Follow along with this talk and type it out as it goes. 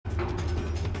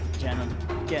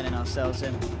getting ourselves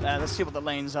in. Let's see what the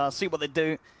lanes are, see what they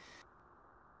do.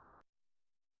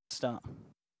 Start.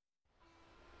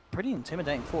 Pretty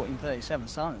intimidating 1437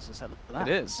 silence. Let's have a look at that.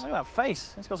 It is. Look at that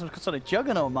face. It's got some sort of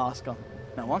juggernaut mask on.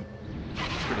 No one. It's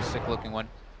a pretty sick looking one.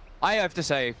 I have to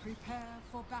say,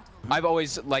 I've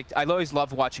always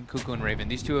loved watching Cuckoo and Raven.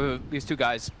 These two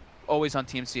guys, always on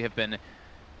TNC, have been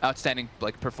outstanding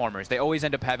performers. They always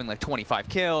end up having 25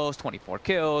 kills, 24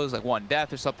 kills, 1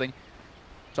 death or something.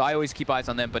 So I always keep eyes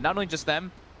on them. But not only just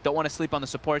them, don't want to sleep on the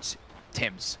supports.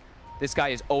 Tims. This guy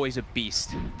is always a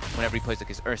beast whenever he plays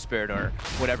his Earth Spirit or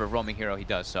whatever roaming hero he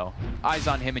does. So eyes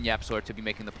on him and YapzOr to be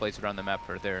making the plays around the map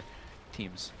for their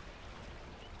teams.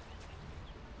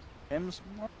 Tims,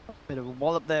 a bit of a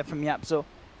wallop there from YapzOr.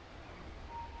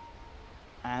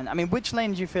 And I mean, which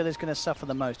lane do you feel is going to suffer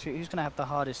the most? Who's going to have the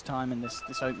hardest time in this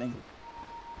opening?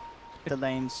 The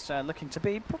lanes looking to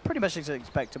be pretty much as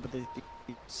expected with the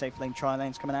safe lane tri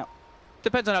lanes coming out.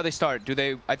 Depends on how they start.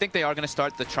 I think they are going to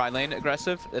start the tri-lane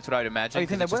aggressive. That's what I'd imagine. Oh, you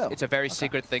think they will? It's a very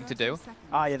secret thing to do.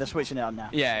 Ah, yeah, they're switching it up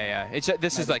now. Yeah.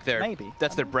 This is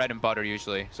that's their bread and butter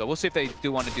usually. So we'll see if they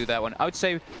do want to do that one. I would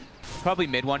say probably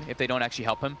mid one if they don't actually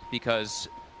help him, because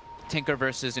Tinker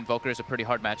versus Invoker is a pretty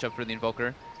hard matchup for the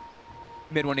Invoker.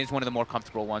 Mid one is one of the more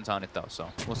comfortable ones on it though, so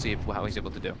we'll see how he's able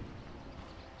to do.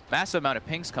 Massive amount of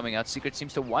pings coming out. Secret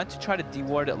seems to want to try to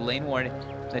deward lane ward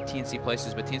that TNC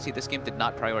places, but TNC this game did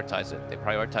not prioritize it. They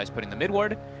prioritized putting the mid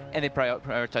ward, and they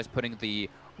prioritized putting the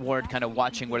ward kind of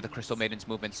watching where the Crystal Maiden's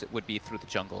movements would be through the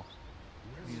jungle.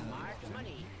 You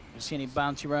see any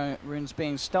bounty runes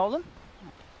being stolen?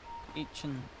 Each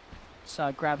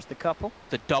side grabs the couple.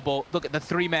 The double, look at the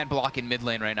 3-man block in mid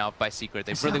lane right now by Secret.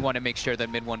 They really want to make sure that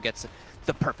mid one gets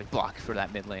the perfect block for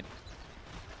that mid lane.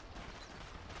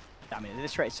 I mean, at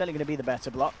this rate, it's certainly going to be the better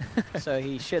block. So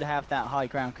he should have that high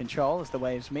ground control as the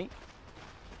waves meet.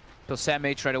 So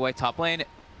SamH right away top lane.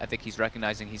 I think he's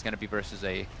recognizing he's going to be versus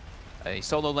a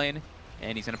solo lane,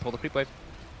 and he's going to pull the creep wave.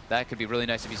 That could be really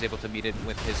nice if he's able to meet it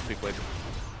with his creep wave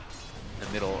in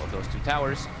the middle of those 2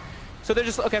 towers. So they're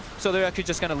just, okay, so they're actually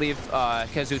just going to leave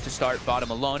KheZu to start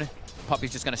bottom alone.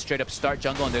 Puppy's just going to straight up start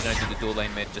jungle, and they're going to do the dual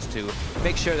lane mid just to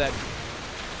make sure that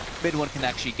mid one can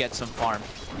actually get some farm.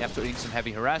 You have to eat some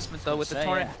heavy harassment though with the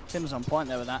torrent. Yeah. Tim's on point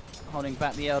there with that, holding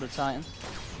back the Elder Titan.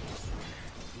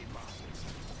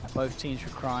 And both teams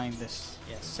requiring this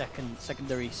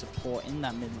secondary support in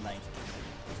that mid lane.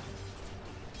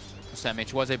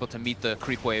 SamH was able to meet the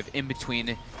creep wave in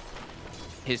between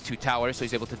his 2 towers, so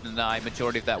he's able to deny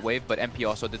majority of that wave, but MP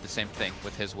also did the same thing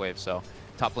with his wave, so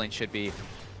top lane should be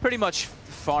pretty much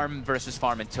farm versus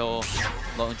farm until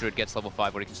Lone Druid gets level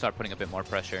 5, where he can start putting a bit more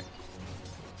pressure.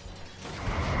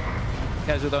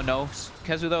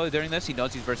 KheZu though during this, he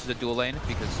knows he's versus a dual lane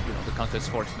because the Kunkka is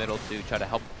forced middle to try to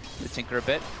help the Tinker a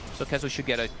bit. So KheZu should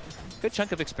get a good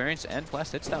chunk of experience and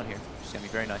last hits down here. It's going to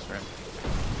be very nice for him.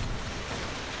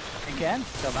 Again,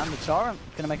 so land the torrent,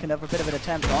 going to make another bit of an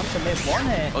attempt onto mid one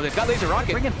here. Oh, they've got laser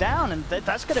rocket. Bring him down, and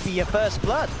that's going to be your first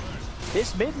blood.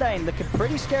 This mid lane looking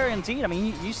pretty scary indeed. I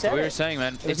mean, you said we were saying,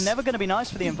 man, it's never going to be nice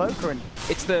for the Invoker. And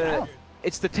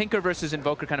it's the Tinker versus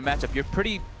Invoker kind of matchup.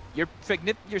 You're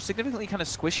significantly kind of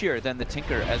squishier than the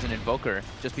Tinker as an Invoker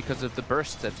just because of the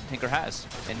burst that the Tinker has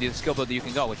and the skill build that you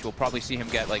can go, which we'll probably see him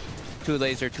get 2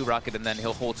 laser, 2 rocket, and then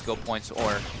he'll hold skill points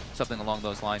or something along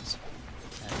those lines.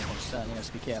 And he certainly has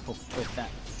to be careful with that.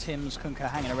 Tim's Kunkka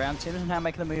hanging around. Tim's now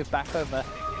making the move back over,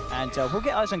 and we'll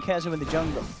get eyes on KheZu in the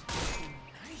jungle.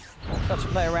 Starts to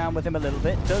play around with him a little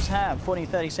bit. Does have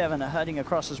 1437 herding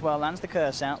across as well. Lands the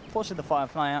curse out, forces the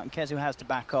Firefly out, and KheZu has to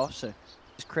back off. So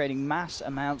just creating mass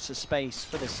amounts of space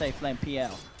for the safe lane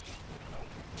PL.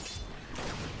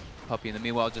 Puppy in the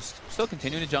meanwhile just still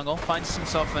continuing to jungle. Finds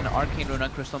himself an Arcane Rune on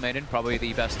Crystal Maiden. Probably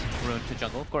the best rune to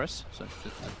jungle, of course. So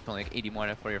just only 80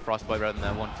 more for your Frostbite rather than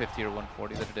that 150 or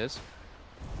 140 that it is.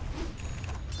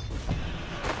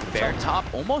 Bear top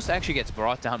almost actually gets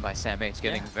brought down by SamH,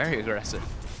 getting very aggressive.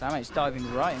 SamH's diving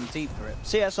right in deep for it.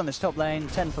 CS on this top lane,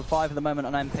 10 for 5 at the moment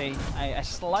on MP. A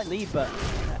slight lead, but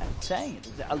saying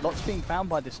a lot's being found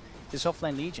by this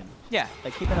offlane Legion. Yeah.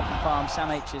 They're keeping up the farm.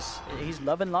 SamH he's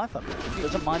loving life up there. He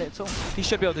doesn't mind it at all. He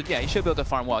should be able to, he should be able to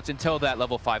farm well. It's until that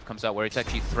level 5 comes out where it's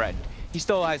actually threatened. He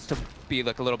still has to be a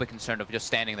little bit concerned of just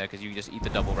standing there because you just eat the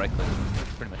double right click.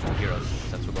 It's pretty much 2 heroes.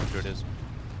 That's what Lone Druid is.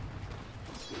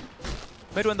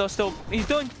 Midwin though still, he's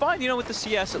doing fine, with the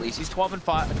CS at least. He's 12 and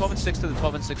 6 to the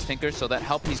 12 and 6 Tinker, so that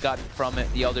help he's got from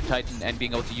it, the Elder Titan, and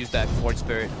being able to use that Forge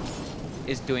Spirit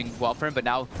is doing well for him. But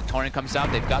now the Torrent comes out,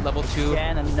 they've got level 2.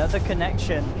 Again, another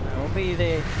connection. It will be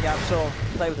the YapzOr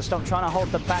play with the Stomp, trying to hold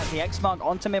them back. The X-Mark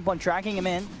onto mid one, dragging him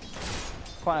in.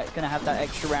 quite going to have that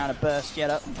extra round of burst yet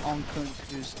up on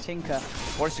Kunku's Tinker.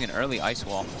 Forcing an early ice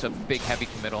wall. It's a big heavy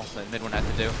committal that mid one had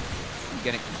to do.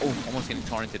 Almost getting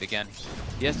torrented again.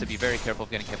 He has to be very careful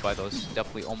of getting hit by those.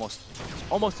 Definitely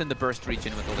almost in the burst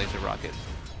region with the laser rocket.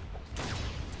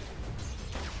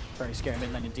 Very scary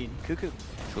mid lane indeed.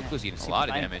 Kuku's eating a lot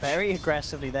of damage. Very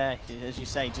aggressively there, as you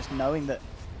say, just knowing that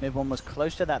mid one was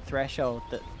close to that threshold,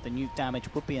 that the nuke damage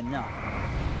would be enough.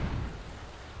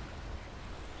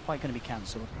 Quite going to be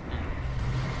cancelled.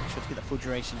 Sure to get the full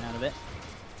duration out of it.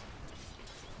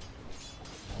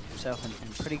 Himself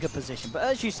in pretty good position, but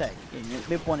as you say,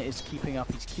 mid one is keeping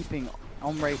up. He's keeping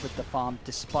on rate with the farm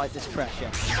despite this pressure.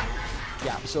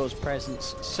 YapzOr's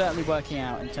presence certainly working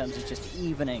out in terms of just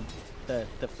evening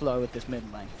the flow of this mid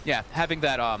lane. Yeah, having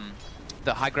that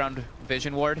the high ground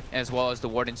vision ward as well as the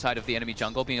ward inside of the enemy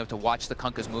jungle, being able to watch the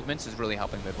Kunkka's movements is really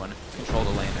helping mid one control the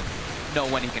lane and know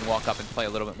when he can walk up and play a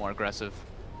little bit more aggressive.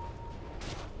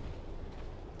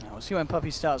 Now we'll see when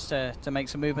Puppey starts to make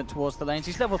some movement towards the lanes.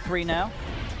 He's level 3 now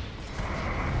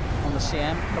on the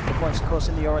CM. A couple of points, of course,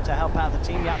 in the aura to help out the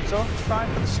team. YapzOr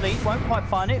trying for the sleep, won't quite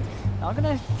find it. Now going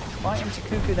to fight into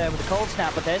Kuku there with the cold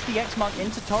snap, but there's the X-Mark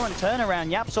into Torrent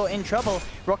turnaround. YapzOr in trouble.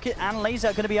 Rocket and Laser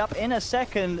are going to be up in a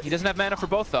second. He doesn't have mana for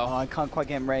both, though. Oh, I can't quite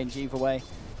get in range either way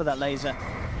for that Laser.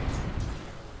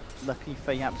 Lucky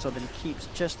for YapzOr that he keeps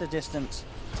just the distance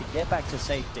to get back to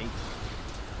safety.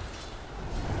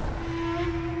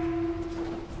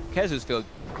 KheZu's feel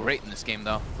great in this game,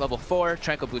 though. Level 4,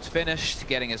 Tranquil Boots finished,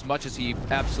 getting as much as he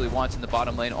absolutely wants in the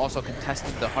bottom lane. Also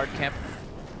contested the hard camp.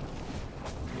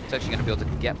 He's actually going to be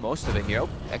able to get most of it here. Oh,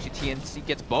 actually, TNC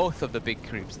gets both of the big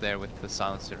creeps there with the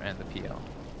Silencer and the PL.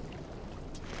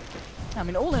 I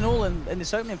mean, all in all, in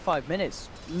this opening 5 minutes,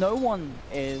 no one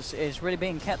is really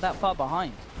being kept that far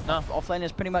behind. No. Off lane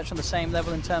is pretty much on the same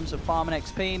level in terms of farm and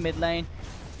XP. Mid lane,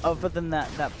 other than that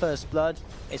first blood,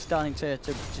 it's starting to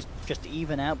just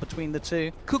even out between the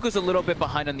two. Kuku's a little bit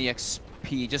behind on the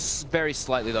XP, just very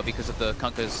slightly though, because of the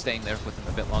Kunkkas staying there with him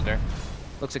a bit longer.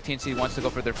 Looks like TNC wants to go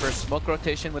for their first smoke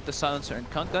rotation with the Silencer and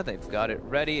Kunkka. They've got it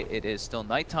ready. It is still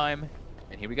nighttime,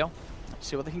 and here we go. Let's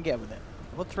see what they can get with it.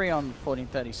 Level 3 on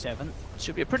 1437.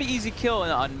 Should be a pretty easy kill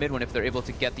on mid one if they're able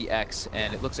to get the X,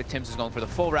 and it looks like Tim's is going for the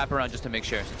full wraparound just to make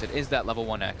sure, since it is that level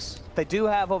 1 X. They do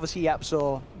have, obviously,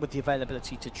 YapzOr with the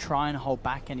availability to try and hold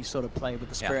back any sort of play with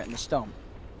the Spirit and the Stomp.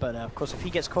 But, of course, if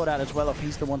he gets caught out as well, if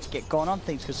he's the one to get gone on,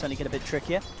 things could certainly get a bit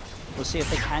trickier. We'll see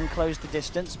if they can close the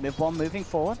distance. Mid one moving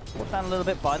forward. Pulled down a little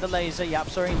bit by the Laser.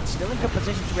 YapzOr still in good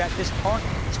position to react. This Torrent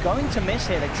is going to miss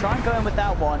here. They try and go in with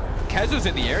that one. KheZu's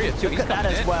in the area too. Look at that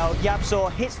as well. YapzOr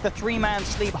hits the 3-man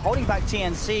sleep, holding back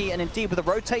TNC, and indeed with a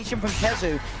rotation from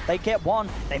KheZu, they get one.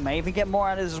 They may even get more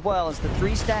out of it as well as the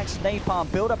 3 stacks Napalm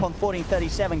build up on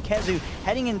 1437. KheZu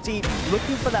heading in deep,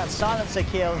 looking for that Silencer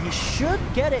kill. He should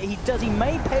get it. He does. He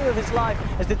may pay with his life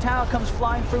as the tower comes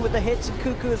flying through with the hits and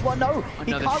Kuku as well. No,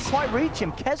 he can't quite reach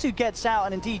him. KheZu gets out,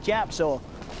 and indeed YapzOr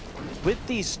with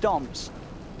these stomps,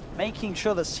 making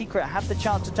sure the Secret have the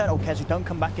chance to turn. Oh, KheZu, don't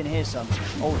come back in here, son.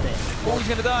 Oh, dear. Oh, he's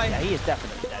gonna die. Yeah, he is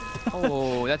definitely dead.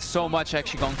 Oh, that's so much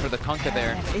actually going for the Kunkka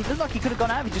there. It looked like he could have gone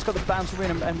out. He just got the bounce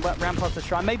rune and ran past the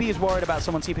shrine. Maybe he was worried about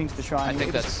someone TPing to the shrine. I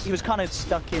think he was kind of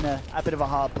stuck in a bit of a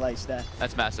hard place there.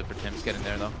 That's massive for Tim's getting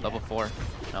there, though. Level 4.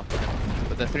 No,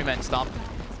 but the 3-man stomp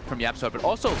from YapzOr, but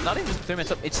also not even just the 3-man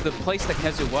stomp, it's the place that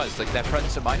KheZu was, like that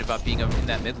presence of mind about being in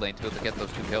that mid lane to be able to get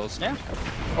those 2 kills. Yeah.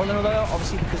 All in all, though,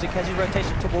 obviously because of KheZu's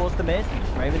rotation towards the mid,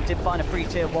 Raven did find a free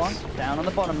tier 1 down on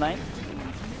the bottom lane.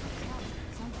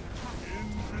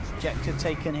 Objective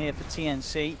taken here for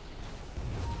TNC.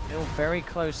 Still very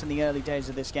close in the early days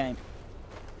of this game.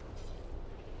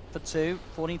 For 2,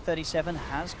 1437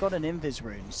 has got an invis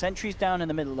rune. Sentry's down in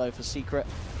the middle though for Secret.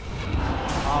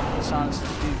 After the Silence to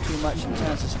do too much in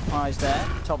terms of surprise there.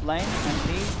 Top lane, and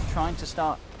he trying to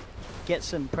start get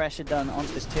some pressure done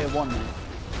onto this tier 1 now.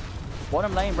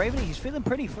 Bottom lane, Raven, he's feeling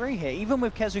pretty free here. Even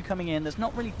with KheZu coming in, there's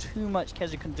not really too much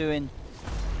KheZu can do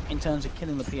in terms of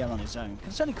killing the PL on his own.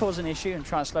 Can certainly cause an issue and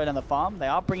try and slow down the farm. They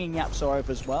are bringing YapzOr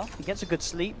over as well. He gets a good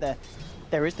sleep there.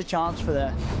 There is the chance for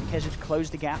the KheZu to close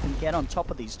the gap and get on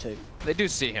top of these two. They do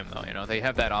see him though, you know. They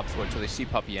have that ops ward, so they see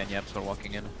Puppey and YapzOr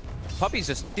walking in. Puppey's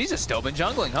he's just still been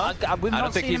jungling, huh? I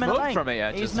don't think he's moved from it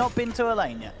yet. He's not been to a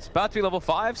lane yet. It's about to be level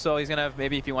 5, so he's gonna have,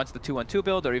 maybe if he wants the 2-1-2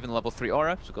 build or even the level 3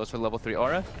 aura, so goes for the level 3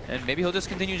 aura, and maybe he'll just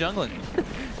continue jungling.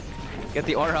 Get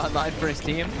the aura online for his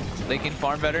team, so they can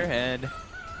farm better, and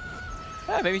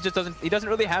maybe he doesn't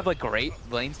really have like great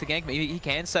lanes to gank. Maybe he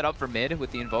can set up for mid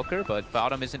with the Invoker, but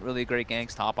bottom isn't really a great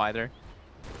ganks, top either.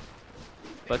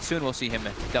 But soon we'll see him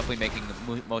definitely making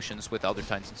motions with Elder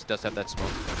Titan since he does have that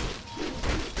smoke.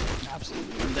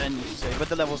 this. And then you see, with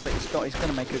the levels that he's got, he's going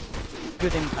to make a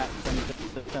good impact when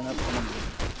he turn up on him.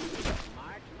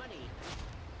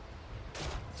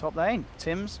 Top lane,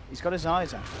 Tim's, he's got his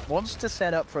eyes out. Wants to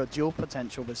set up for a dual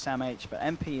potential with Sam H, but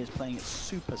MP is playing it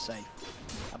super safe.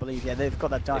 I believe, yeah, they've got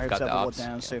that direct server ward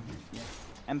down, so yeah,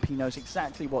 MP knows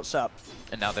exactly what's up.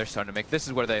 And now they're starting to make, this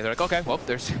is where they're like, okay, well,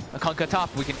 there's a Kunkka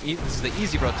top. We can eat, this is the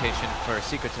easy rotation for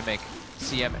Secret to make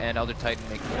CM and Elder Titan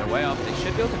making their way up. They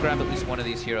should be able to grab at least one of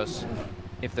these heroes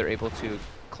if they're able to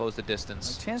close the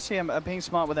distance. TNC are being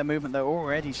smart with their movement. They're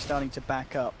already starting to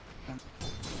back up.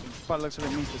 By the looks of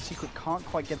it, means the Secret can't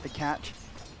quite get the catch.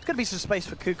 There's going to be some space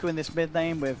for Kuku in this mid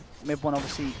lane, with mid one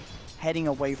obviously heading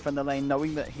away from the lane,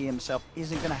 knowing that he himself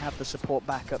isn't going to have the support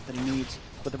backup that he needs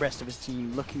with the rest of his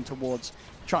team, looking towards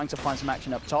trying to find some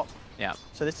action up top. Yeah.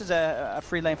 So this is a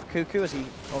free lane for Kuku as he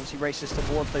obviously races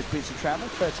towards those boots of travel.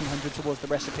 1300 towards the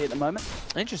recipe at the moment.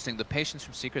 Interesting, the patience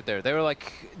from Secret there. They were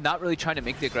like not really trying to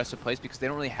make the aggressive plays because they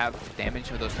don't really have damage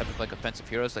for those type of like offensive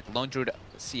heroes like Lone Druid,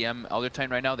 CM, Elder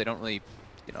Titan right now. They don't really,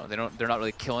 you know, they're not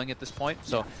really killing at this point.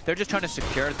 So they're just trying to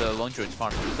secure the Lone Druid's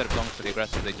farm. Instead of going for the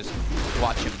aggressive, they just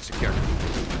watch him and secure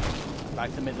him.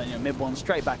 Back to mid lane, you know, mid one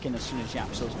straight back in as soon as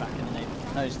Yapsil's back in the neighbor.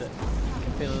 Knows that he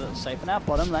can feel a little safer now.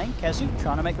 Bottom lane, Kezu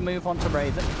trying to make the move onto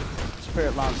Raven.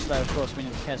 Spirit Lance though, of course,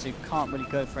 meaning Kezu can't really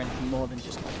go for anything more than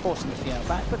just forcing the PL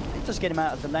back, but it does get him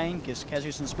out of the lane, gives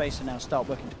Kezu some space to now start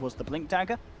working towards the Blink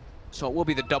Dagger. So it will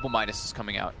be the double minuses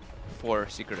coming out for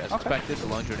Secret as expected. The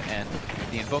Lone Druid and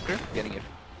the Invoker getting it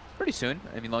pretty soon.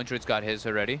 I mean, Lone Druid's got his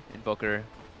already. Invoker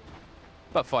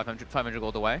about 500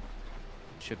 gold away.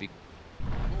 Should be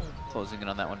closing in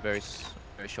on that one very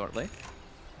shortly.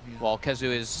 While Kezu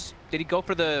is, did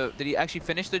he actually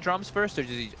finish the drums first, or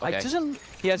did he? Okay.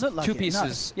 He has like two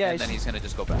pieces, no. Yeah, and then he's gonna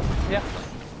just go back. Yeah.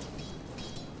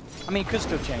 I mean, he could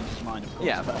still change his mind, of course.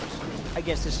 Yeah. But I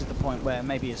guess this is the point where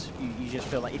maybe you just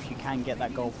feel like if you can get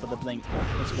that goal for the blink,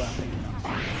 it's worth picking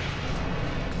up.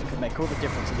 It could make all the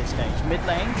difference at this stage. Mid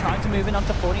lane, trying to move in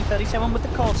onto 1437 with the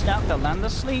cold snap. They'll land the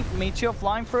sleep. Meteor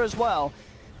flying through as well.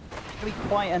 Be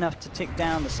quite enough to tick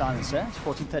down the silencer.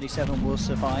 1437 will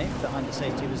survive behind the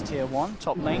safety of his tier 1.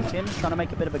 Top lane, Tim's trying to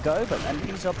make a bit of a go, but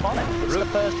MP's up on it. It's the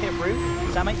first hit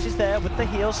route. Sam H is there with the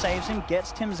heal, saves him,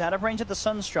 gets Tim's out of range of the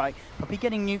Sunstrike. Puppy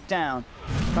getting nuked down.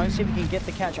 Trying to see if he can get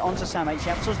the catch onto Sam H.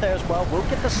 Yapsor's there as well. Will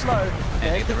get the slow.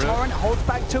 There's the torrent, holds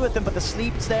back two of them, but the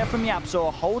sleep's there from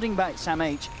Yapsor, holding back Sam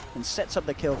H and sets up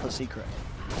the kill for Secret.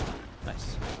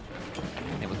 Nice.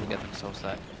 Able to get themselves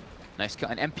that nice kill.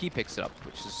 And MP picks it up,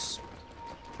 which is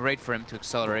great for him to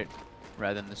accelerate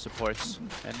rather than the supports.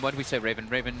 And what do we say, Raven?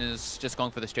 Raven is just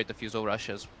going for the straight defusal rush,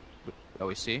 as we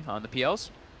always see on the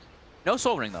PLs. No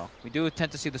Soul Ring, though. We do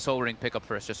tend to see the Soul Ring pick up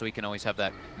first, just so we can always have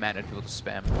that mana to be able to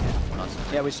spam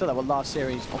constantly. Yeah, we saw that with last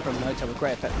series from the hotel with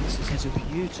great effect. This is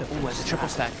beautiful. Oh, it's a triple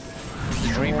stack.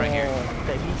 The dream right here.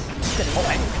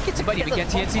 He's gets it, buddy. We get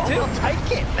TNC too. We'll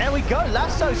take it. There we go.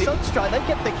 Lasso, Sunstrike. They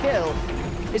get the kill.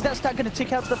 Is that stack going to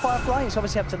tick out to the Firefly? He's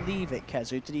obviously have to leave it,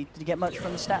 Kezu. Did he get much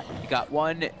from the stack? He got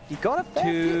one. He got a fair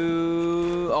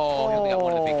two. Oh, he only got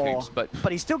one of the big creeps,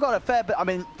 but he still got a fair bit. I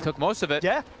mean, took most of it.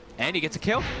 Yeah. And he gets a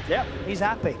kill. Yeah, he's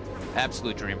happy.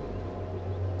 Absolute dream.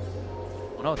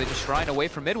 Oh no, they just shrine away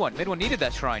from mid one. Mid one needed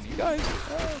that shrine. You guys.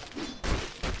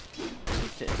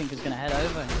 Tinker's going to head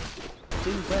over.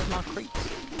 Dude, where's my creeps?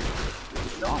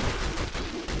 Gone.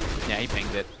 Yeah, he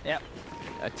pinged it. Yep.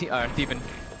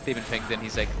 Steven pinged and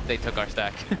he's like, they took our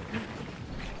stack.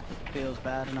 Feels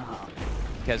bad in a heart.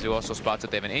 Kezu also spots that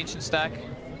they have an ancient stack.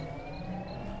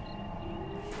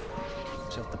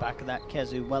 So off the back of that,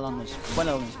 Kezu well on his way.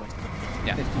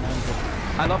 Yeah.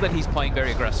 1500. I love that he's playing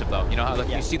very aggressive though. You know how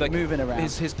you see like moving around.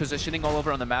 His positioning all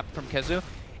over on the map from Kezu.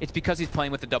 It's because he's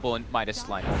playing with the double and Midas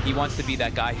line. He wants to be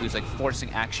that guy who's like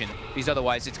forcing action, because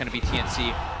otherwise it's going to be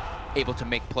TNC able to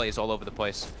make plays all over the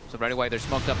place. So right away they're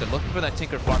smoked up. They're looking for that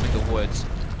Tinker farming the woods,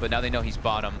 but now they know he's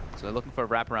bottom. So they're looking for a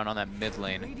wraparound on that mid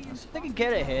lane. They can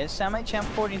get it here. Sam H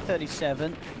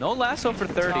 1437. No lasso for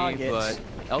 30, targets. but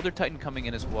Elder Titan coming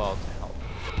in as well to help.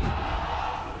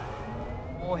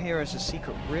 More heroes of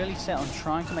Secret really set on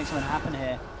trying to make something happen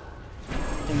here.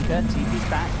 Tinker, TP's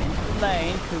back into the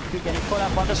lane. Kuku getting caught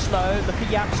up on the slow. Look at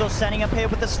Yapsor setting up here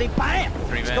with the sleep. Bam!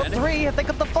 He's got three. Have they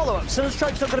got the follow-up?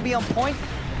 Sunstrike's not going to be on point.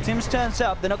 Tim's turns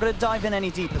up. They're not going to dive in any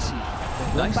deeper.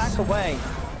 Nice. Back away.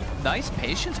 Nice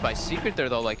patience by Secret there,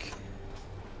 though. Like,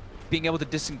 being able to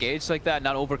disengage like that,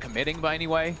 not overcommitting by any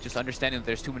way. Just understanding that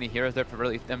there's too many heroes there for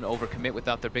really them to overcommit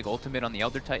without their big ultimate on the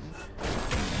Elder Titan.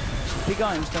 Big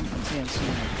items done from TNC.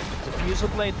 Diffusal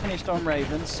Blade finished on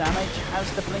Raven. Sam H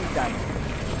has the Blink Dagger.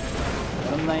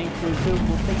 One lane, Kuku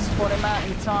will they spot him out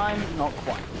in time? Not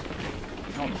quite.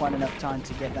 not quite enough time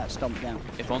to get that stomp down.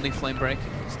 If only Flame Break,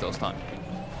 still stunned.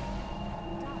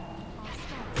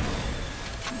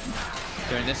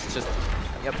 During this, it's just,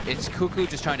 yep, it's Cuckoo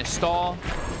just trying to stall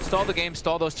the game,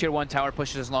 stall those tier 1 tower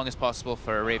pushes as long as possible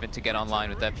for Raven to get online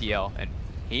with that PL. And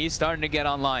he's starting to get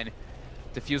online.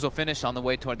 Diffuse will finish on the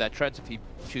way toward that treads if he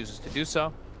chooses to do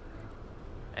so.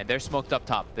 And they're smoked up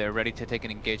top. They're ready to take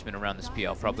an engagement around this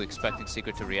PL, probably expecting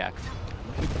Secret to react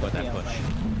for that push.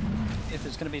 If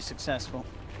it's going to be successful.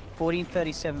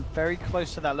 14:37, very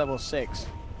close to that level 6.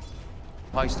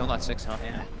 Oh, he's still not 6, huh?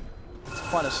 Yeah. It's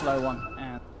quite a slow one.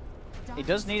 And he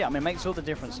does need it. I mean, it makes all the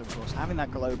difference, of course, having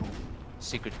that global.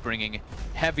 Secret's bringing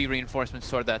heavy reinforcements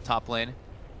toward that top lane.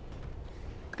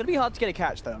 It's going to be hard to get a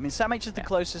catch, though. I mean, Sam H is the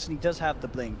closest, and he does have the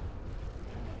blink.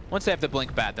 Once they have the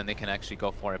blink bad, then they can actually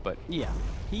go for it, but yeah,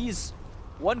 he's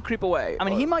one creep away. I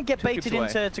mean, he might get baited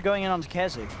into going in onto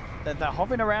Kezu. They're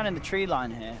hovering around in the tree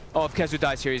line here. Oh, if Kezu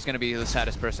dies here, he's going to be the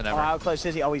saddest person ever. Oh, how close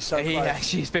is he? Oh, he's so close.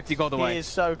 He's 50 gold away. He is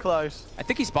so close. I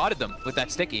think he spotted them with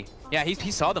that sticky. Yeah,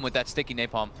 he saw them with that sticky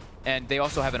napalm. And they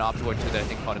also have an op ward too that I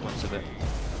think caught a glimpse of it.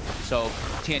 So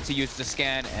TNC uses a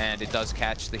scan, and it does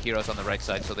catch the heroes on the right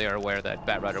side, so they are aware that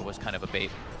Batrider was kind of a bait.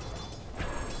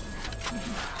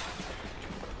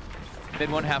 Mid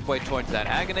one halfway towards that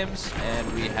Aghanims,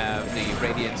 and we have the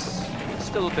Radiance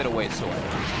still a bit away, so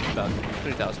about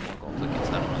 3,000 more gold to get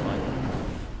that online.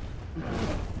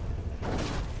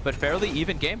 But fairly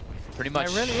even game, pretty much.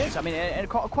 It really is. I mean, and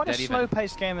quite a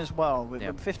slow-paced game as well.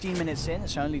 With 15 minutes in,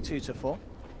 it's only 2-4.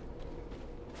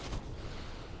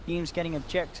 Teams getting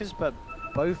objectives, but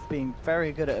both being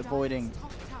very good at avoiding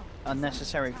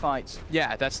unnecessary fights.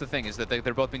 Yeah, that's the thing, is that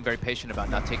they're both being very patient about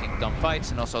not taking dumb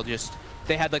fights, and also just,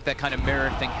 they had like that kind of mirror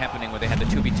thing happening where they had the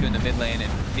 2v2 in the mid lane,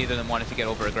 and neither of them wanted to get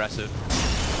over aggressive.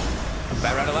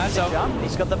 Batrider lasso.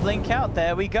 He's got the blink out.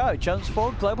 There we go. Jumps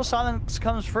forward. Global silence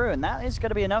comes through, and that is going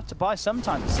to be enough to buy some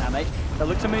time for Sam H. They'll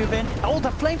look to move in. Oh, the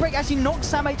flame break actually knocks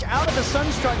Sam H out of the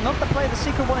Sunstrike. Not the play the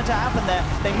Secret wanted to happen there.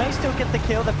 They may still get the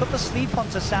kill. They put the sleep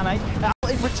onto Sam H.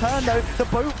 In return, though, the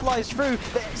bow flies through.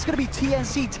 It's going to be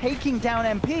TNC taking down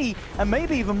MP, and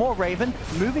maybe even more Raven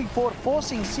moving forward,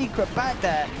 forcing Secret back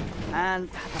there. And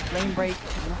the flame break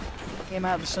came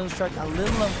out of the Sunstrike. A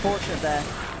little unfortunate there.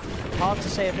 Hard to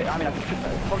say if it, I mean, I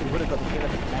probably would have got the kill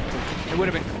if it connected. It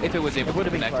would have been, if it was able to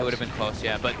connect, it would have been close,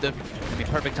 yeah. But I mean,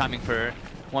 perfect timing for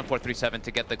 1437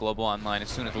 to get the global online. As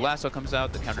soon as the lasso comes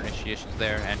out, the counter initiation's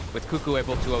there, and with Cuckoo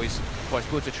able to always force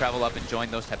Boo to travel up and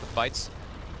join those type of fights,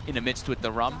 in the midst with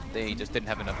the Rum, they just didn't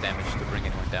have enough damage to bring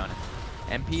anyone down.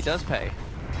 MP does pay.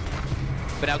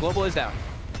 But now global is down.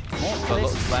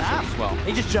 As well.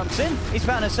 He just jumps in. He's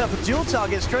found himself a dual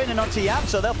target straight in onto Yap,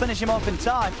 so they'll finish him off in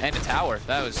time. And a tower.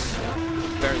 That was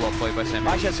very well played by Sam.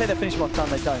 Actually, I'd say they finish him off in time.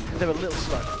 They don't. They were a little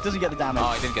slow. Doesn't get the damage.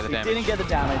 Oh, he didn't get the damage. He didn't get the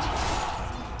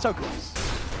damage. So close.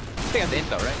 They got the int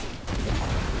though, right?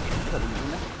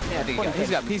 Yeah, I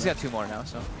think he's got 2 more now,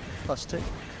 so. +2.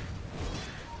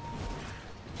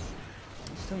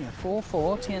 Still, yeah,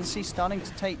 4-4. TNC starting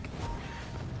to take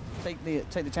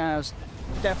the towers.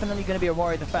 Definitely going to be a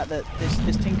worry, the fact that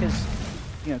this Tinker's,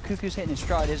 you know, Cuckoo's hitting his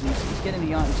stride, isn't he? He's getting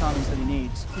the item timings that he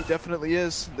needs. He definitely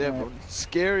is. They're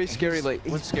scary late.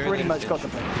 He's pretty much got the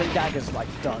blink dagger's like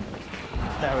done.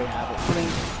 There we have it. Blink,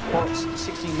 box,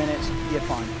 16 minutes. You're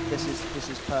fine. This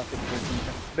is perfect for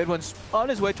Tinker. Mid one's on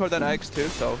his way toward that Axe too,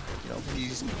 so you know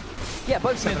he's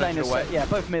both mid laners.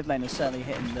 Both mid laners certainly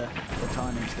hitting the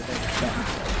timings that they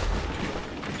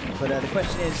expect. But the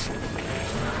question is,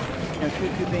 you know,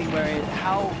 Cuckoo being where it,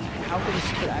 how good is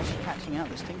Secret actually catching out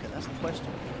this Tinker? That's the question.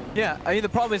 Yeah, I mean, the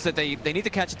problem is that they need to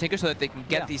catch a Tinker so that they can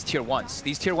get these tier 1s.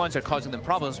 These tier 1s are causing them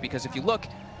problems because if you look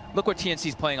where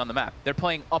TNC's playing on the map. They're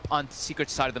playing up on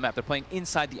Secret's side of the map. They're playing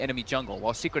inside the enemy jungle,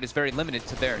 while Secret is very limited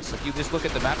to theirs. So if you just look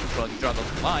at the map control, you draw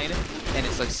the line, and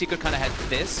it's like Secret kind of has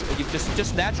this, but you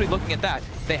just naturally looking at that,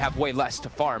 they have way less to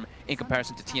farm in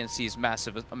comparison to TNC's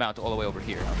massive amount all the way over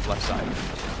here on the left side.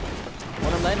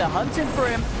 They're hunting for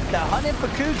him. They're hunting for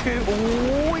Cuckoo.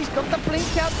 Oh, he's got the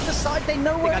blink out to the side. They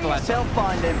know where he is. They'll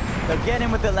find him. They'll get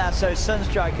him with the lasso.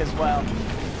 Sunstrike as well.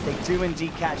 They do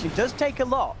indeed catch him. Does take a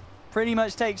lot. Pretty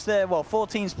much takes the, well, 4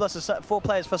 players plus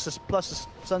a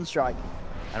Sunstrike.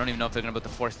 I don't even know if they're going to be able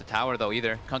to force the tower, though,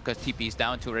 either. Kunkka's TP's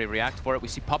down to already react for it. We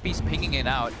see Puppy's pinging it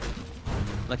out.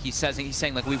 Like he's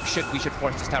saying like we should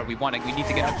force this tower. We need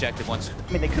to get an objective once.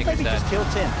 I mean, they could maybe just kill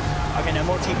Tim. Okay, no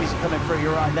more TPs are coming through.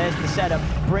 You're right. There's the setup,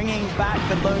 bringing back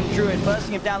the lone druid,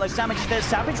 bursting him down. Like Savage is there.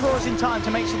 Savage roars in time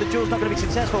to make sure the duel's not going to be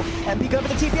successful. MP go for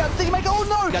the TP out. Oh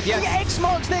no! The X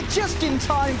marks there just in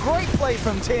time. Great play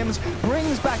from Tims.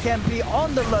 Brings back MP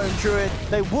on the lone druid.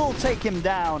 They will take him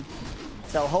down.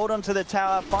 They'll hold on to the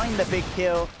tower, find the big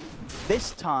kill.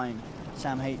 This time,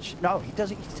 Sam H. No, he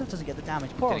doesn't. He still doesn't get the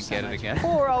damage. Poor old Sam Didn't H. get it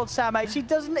again. Poor old Sam H. He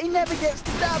doesn't. He never gets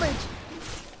the damage.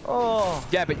 Oh.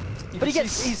 Yeah, but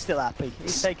He's still happy.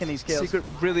 He's taking these kills. Secret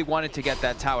really wanted to get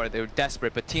that tower. They were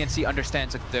desperate, but TNC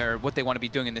understands that what they want to be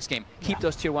doing in this game. Keep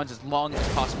those tier 1s as long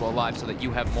as possible alive so that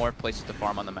you have more places to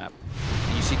farm on the map.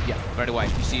 And you see, right away,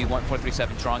 you see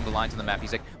 1437 drawing the lines on the map.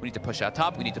 He's like, we need to push out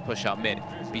top, we need to push out mid.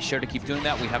 Be sure to keep doing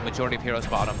that. We have majority of heroes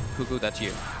bottom. Cuckoo, that's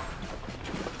you.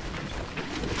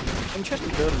 Interesting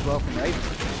build as well from Raven.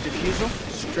 Diffusal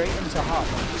straight into heart.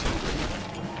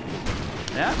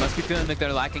 Yeah, must be feeling like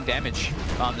they're lacking damage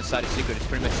on the side of Secret. It's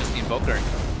pretty much just the Invoker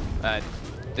at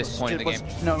this point in the game.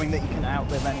 Knowing that you can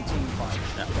outlive any team fight.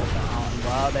 Yeah.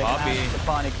 Well, they managed to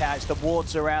finally catch. The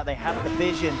wards are out. They have the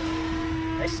vision.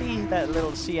 They see that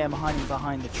little CM hiding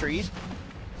behind the trees.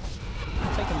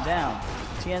 Take him down.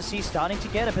 TNC starting to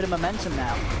get a bit of momentum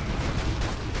now.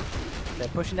 They're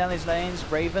pushing down these lanes.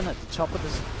 Raven at the top of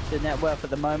the net worth at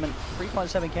the moment.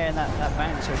 3.7k in that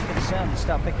bank, so he can certainly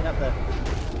start picking up the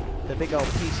big old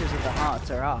pieces of the heart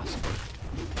to ask.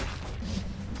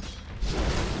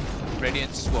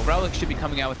 Radiance, well, Relic should be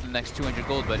coming out within the next 200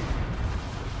 gold, but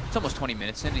it's almost 20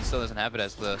 minutes in, and he still doesn't have it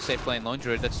as the safe lane lone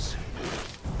druid. That's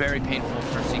very painful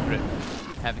for Secret,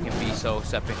 having him be so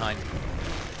set behind.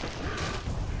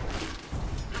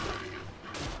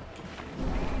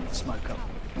 Smoke up.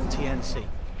 TNC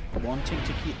wanting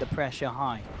to keep the pressure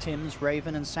high. Tim's,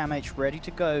 Raven, and Sam H ready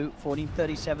to go.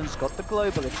 1437's got the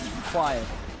global if required.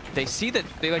 They see that,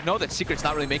 they know that Secret's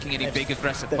not really making any big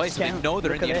aggressive plays, so they know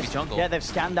they're in the enemy jungle. Yeah, they've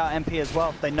scanned out MP as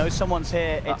well. They know someone's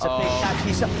here. It's a big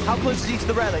catch. How close is he to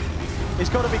the relic? He's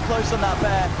got to be close on that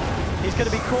bear. He's going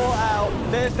to be caught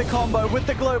out. There's the combo with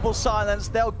the global silence.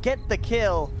 They'll get the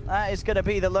kill. That is going to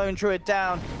be the lone druid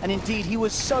down. And indeed, he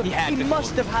was so... He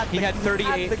must have had the, he had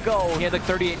 38, the gold. He had like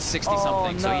 38-60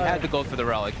 something, so he had the gold for the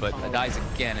relic, but dies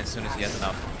again as soon as he has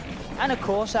enough. And of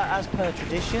course, as per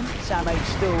tradition, Sam H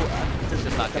still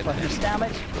does not get his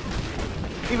damage.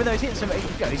 Even though he's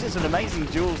hitting some amazing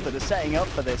duels that are setting up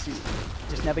for this, he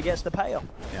just never gets the payoff.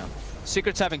 Yeah.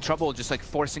 Secret's having trouble just like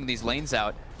forcing these lanes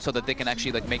out so that they can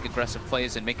actually like make aggressive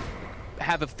plays and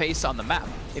have a face on the map.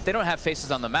 If they don't have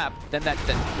faces on the map, then that's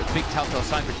a big telltale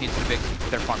sign for teams to be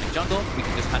they're farming jungle. We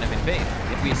can just kind of invade.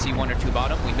 If we see 1 or 2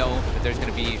 bottom, we know that there's going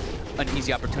to be an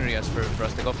easy opportunity for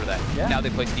us to go for that. Yeah. Now they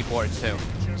place deep wards too,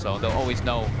 so they'll always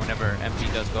know whenever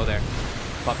MP does go there.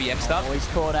 Puppy X'd up. Always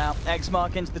caught out. X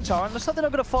mark into the torrent. Looks like they're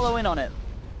not going to follow in on it.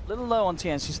 A little low on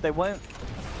TNC, so they don't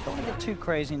want to get too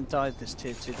crazy and dive this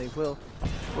tier 2. They will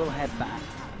head back.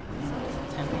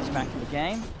 MP's back in the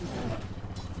game.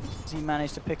 Does he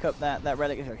manage to pick up that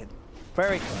relic? Okay.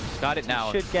 Very close. Got it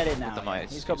now. Should get it now.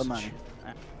 He's got the money.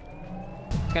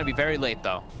 It's going to be very late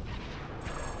though.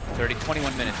 It's already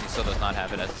 21 minutes, he still does not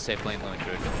have it as a safe lane lone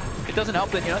druid. It doesn't help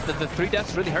that, the 3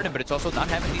 deaths really hurt him, but it's also not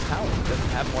having these towers. He doesn't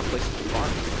have more places to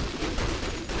farm.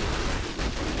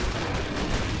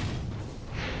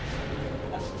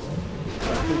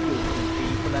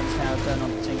 Lens now done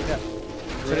on Tinker.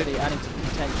 Really adding to the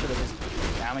potential of his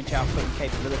damage output and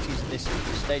capabilities at this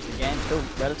stage of the game. Still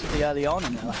relatively early on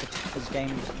in his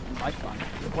game's lifeline.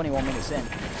 21 minutes in.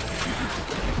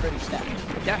 Pretty snappy.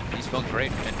 Yeah, he's feeling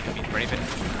great. And I mean,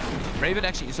 Raven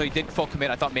actually, so he did full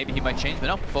commit. I thought maybe he might change, but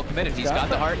no, full committed. He's got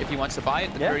the heart if he wants to buy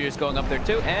it. The courier's going up there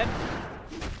too, and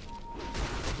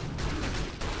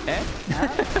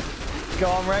go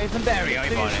on, Raven. There we go.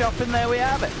 Do your shopping. There we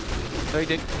have it. So he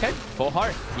did, okay, full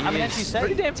heart. He's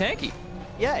pretty damn tanky.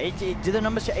 Yeah, do the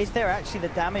numbers. Is there actually the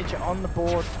damage on the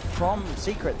board from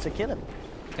Secret to kill him?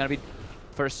 It's gonna be,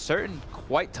 for certain,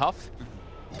 quite tough.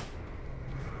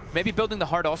 Maybe building the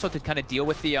heart also to kind of deal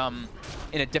with the,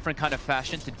 in a different kind of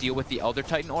fashion, to deal with the Elder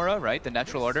Titan aura, right? The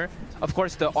natural order. Of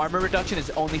course, the armor reduction is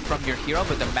only from your hero,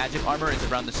 but the magic armor is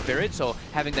around the spirit, so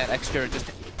having that extra just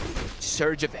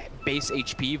surge of base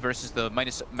HP versus the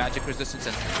minus magic resistance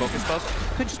and focus spells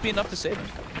could just be enough to save him.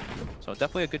 So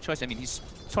definitely a good choice. I mean, he's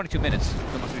 22 minutes,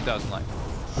 almost 3,000 life.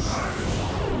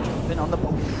 Been on the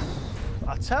ball.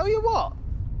 I'll tell you what.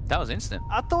 That was instant.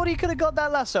 I thought he could have got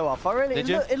that lasso off. Did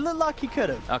you? It looked like he could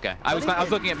have. Okay. I was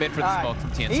looking at mid for the smoke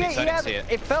from TNC, so I didn't see it.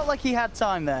 It felt like he had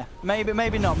time there.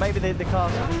 Maybe not. Maybe the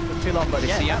cars were too long, but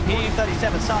yeah. MP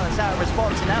 37 silence out of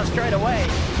response, and now straight away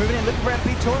moving in, looking for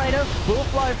MP. Tornado will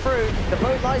fly through. The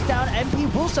boat lies down.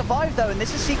 MP will survive though, and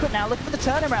this is Secret now. Looking for the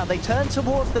turnaround. They turn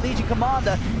towards the Legion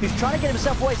commander, who's trying to get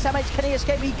himself away. Sam H, can he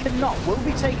escape? He cannot. Will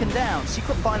be taken down.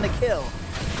 Secret find the kill.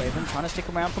 Raven trying to stick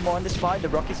around for more in this fight. The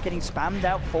Rockets getting spammed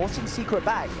out, forcing Secret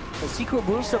back. But Secret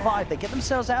will survive. They get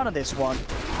themselves out of this one.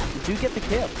 They do get the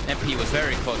kill. MP was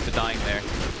very close to dying there.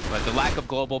 But the lack of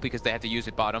global, because they had to use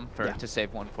it bottom to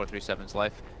save 1437's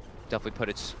life. definitely put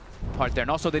its part there. And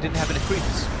also, they didn't have any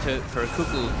creeps for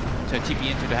Cuckoo to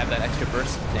TP into to have that extra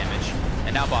burst damage.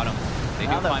 And now bottom, they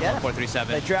do find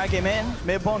 1437. They drag him in.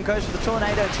 Mid-one goes for the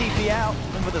Tornado, TP out.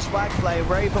 And with the swag play,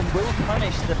 Raven will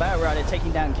punish the Battle Rider,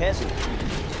 taking down Kezu.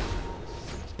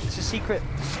 It's a Secret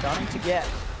starting to get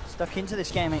stuck into this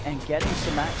game and getting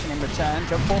some action in return.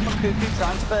 Jump forward from Cuckoo,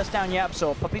 trying to burst down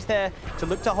Yapzor. Puppey's there to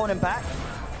look to hold him back.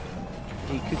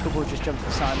 Cuckoo will just jump to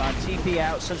the sideline. TP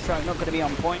out, Sunstroke not going to be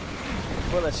on point.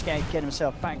 Will escape, get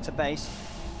himself back to base.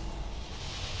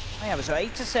 Yeah, so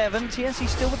 8-7. TNC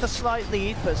still with a slight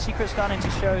lead, but Secret starting to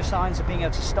show signs of being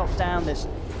able to stop down this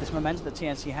momentum that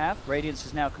TNC have. Radiance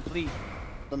is now complete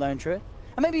the lone trip.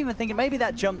 And maybe even thinking, maybe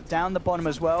that jump down the bottom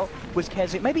as well was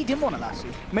Kezu. Maybe he didn't want to last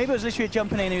you. Maybe it was literally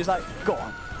jumping in and he was like, go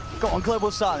on,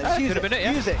 global silence, use it,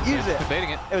 use it. Debating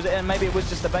it. And maybe it was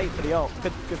just a bait for the ult.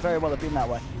 Could very well have been that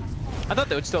way. I thought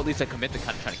they would still at least like commit to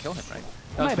kind of trying to kill him, right?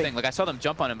 That was the thing. Like I saw them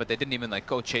jump on him, but they didn't even like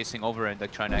go chasing over and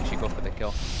like trying to actually go for the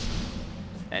kill.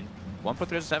 And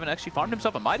 1437 actually farmed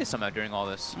himself a Midas somehow during all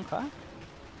this. Okay.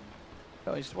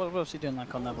 Oh, what else is he doing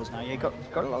like on levels now? Yeah, got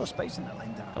a lot of space in that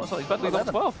lane there. Also, he's about to be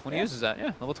level 12 when he uses that.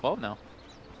 Yeah, level 12 now.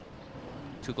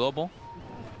 2 global.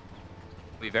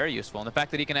 Will be very useful. And the fact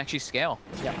that he can actually scale.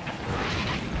 Yeah.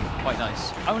 Quite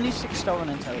nice. Only 6 stolen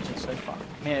intelligence so far.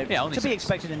 Yeah, only to 6. Be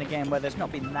expected in a game where there's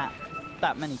not been that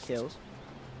many kills.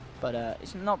 But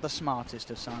it's not the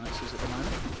smartest of silences at the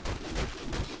moment.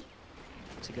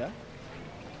 To go.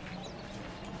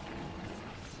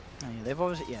 Oh, yeah, they've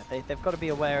always, they've got to be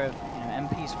aware of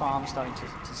MP's farm starting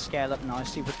to scale up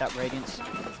nicely with that Radiance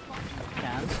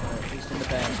cans, at least in the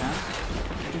Bear's hand.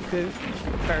 Cuckoo,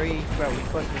 very well, we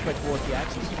put towards the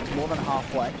Axe. He's more than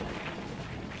halfway.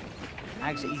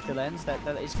 Axe at Ether Lens, that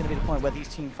is going to be the point where these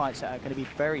team fights are going to be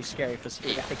very scary for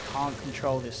Secret if they can't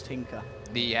control this Tinker.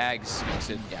 The Axe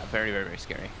makes it, very, very, very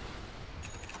scary.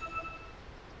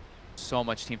 So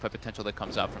much team fight potential that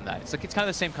comes out from that. It's like it's kind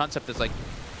of the same concept as like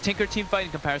Tinker team fight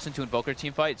in comparison to Invoker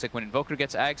team fight. It's like when Invoker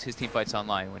gets Axe, his team fight's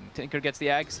online. When Tinker gets the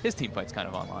Axe, his team fight's kind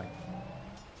of online.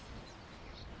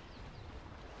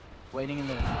 Waiting in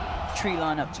the tree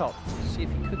line up top. See if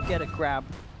he could get a grab.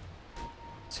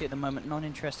 See at the moment, not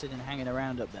interested in hanging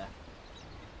around up there.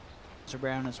 It's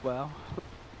around as well.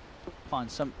 Find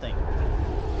something.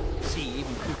 See,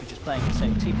 even Cuckoo just playing it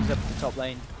safe. TP's up at the top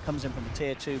lane, comes in from the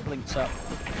tier 2, blinks up,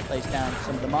 lays down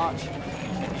some of the march,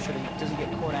 making sure that he doesn't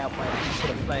get caught out by any sort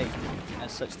of play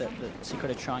as such that the Secret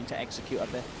are trying to execute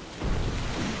up there.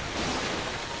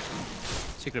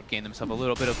 Secret have gained themselves a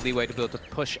little bit of leeway to be able to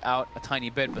push out a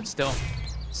tiny bit, but still,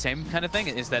 same kind of thing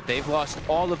is that they've lost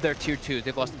all of their tier 2s.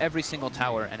 They've lost every single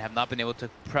tower and have not been able to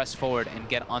press forward and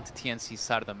get onto TNC's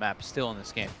side of the map still in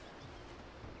this game.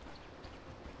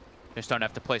 They're starting to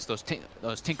have to place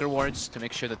those Tinker wards to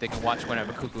make sure that they can watch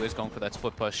whenever Cuckoo is going for that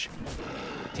split push.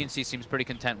 TNC seems pretty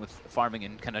content with farming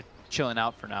and kind of chilling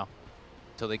out for now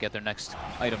until they get their next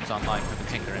items online for the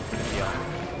Tinker and for the PL.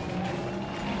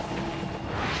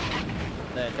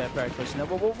 They're very close now.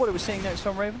 What are we seeing next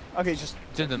from Raven? Okay, just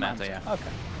in the Manta, yeah. Okay.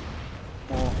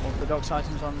 More of the Dogs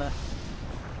items on the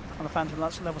Phantom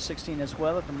Lancer, level 16 as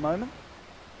well at the moment.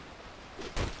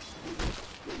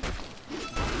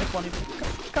 One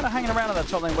kind of hanging around on that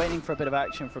top lane, waiting for a bit of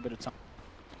action for a bit of time.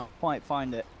 Can't quite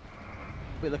find it.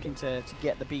 We're looking to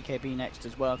get the BKB next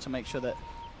as well to make sure that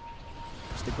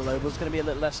the global is going to be a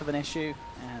little less of an issue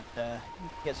and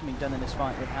get something done in this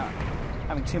fight without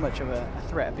having too much of a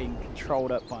threat of being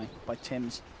controlled up by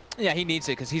Tim's. Yeah, he needs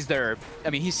it because he's their,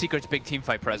 he's Secret's big team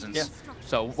fight presence. Yeah.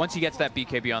 So once he gets that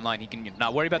BKB online, he can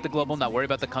not worry about the global, not worry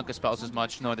about the Kunkka spells as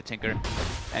much, nor the Tinker,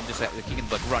 and just he can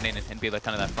like run in and be like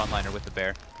kind of that frontliner with the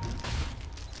Bear.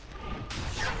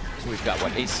 So we've got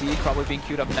AC probably being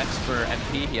queued up next for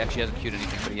MP. He actually hasn't queued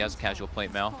anything, but he has casual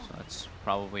plate mail, so that's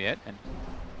probably it. And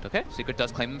okay, Secret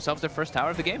does claim themselves their first tower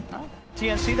of the game. Oh.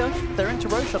 TNC though, they're into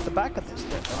Roche off the back of this.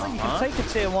 You can take a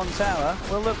tier 1 tower,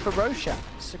 we'll look for Roshan.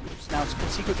 Now, can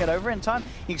Secret get over in time?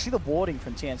 You can see the warding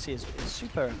from TNC is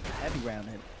super heavy around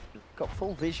it. Got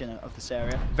full vision of this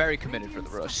area. Very committed for the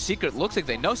Roche. Secret looks like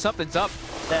they know something's up.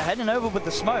 They're heading over with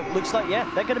the smoke. Looks like,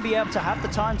 yeah, they're going to be able to have the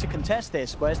time to contest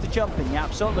this. Where's the jumping?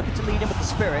 Yapzor looking to lead him with the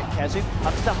Spirit. Kezu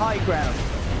up to the high ground.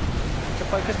 To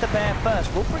focus the Bear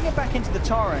first. We'll bring it back into the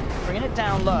Torrent, bringing it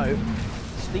down low.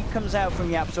 Sleep comes out from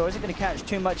Yapzor. Isn't going to catch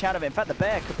too much out of it. In fact, the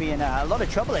Bear could be in a lot of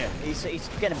trouble here. He's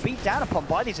getting beat down upon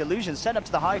by these illusions. Sent up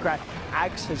to the high ground.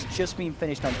 Axe has just been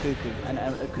finished on Cuckoo, and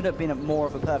it could have been more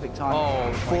of a perfect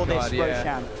time for this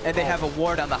Roshan. And they have a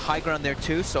ward on the high ground there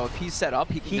too, so if he's set up,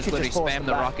 he can just literally spam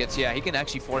the rockets. Yeah, he can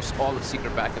actually force all the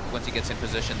Secret back once he gets in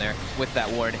position there with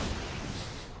that ward.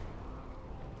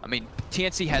 I mean,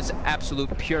 TNC has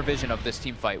absolute pure vision of this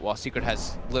team fight, while Secret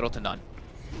has little to none.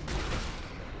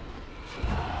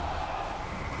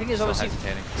 I think it's obviously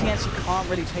TNC can't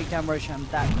really take down Roshan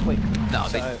that quick. No,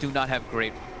 so they do not have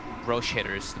great Roche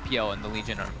hitters. The PL and the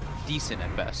Legion are decent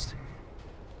at best.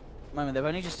 Moment, they've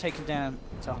only just taken down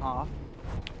to half.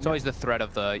 It's always the threat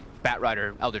of the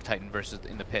Batrider Elder Titan versus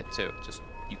in the pit too. Just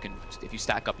you can, if you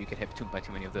stack up, you can hit too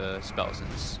many of the spells, and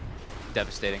it's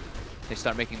devastating. They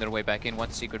start making their way back in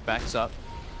once Secret backs up.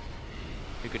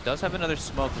 Secret does have another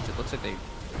smoke, which it looks like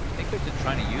I think they're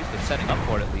trying to use. They're setting up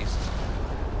for it at least.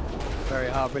 Very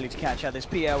hard really to catch out this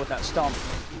PL with that stomp.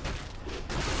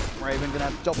 Raven gonna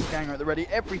have Doppelganger at the ready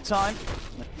every time.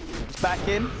 It's back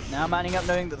in, now manning up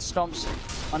knowing that the stomp's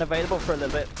unavailable for a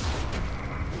little bit.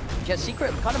 Yet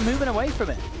Secret kind of moving away from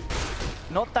it.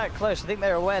 Not that close. I think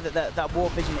they're aware that that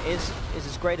warp vision is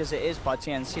as great as it is by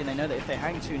TNC, and they know that if they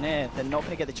hang too near, they're not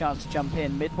going to get the chance to jump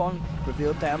in. Mid one,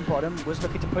 revealed down bottom, was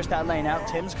looking to push that lane out.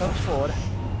 Tims comes forward.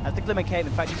 As the Glimmer Cave,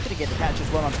 in fact, he's going to get the catch as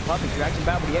well onto Puppey. Drags him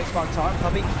back with the X-Mark time.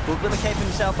 Puppey will Glimmer Cave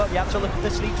himself up. Yapso looking for the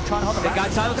sleep to try and hold him back.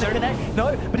 Got silencer.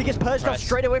 No, but he gets purged off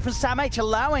straight away from Sam H,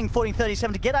 allowing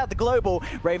 1437 to get out the global.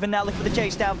 Raven now looking for the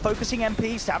chase down, focusing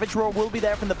MP. Savage Roar will be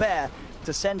there from the Bear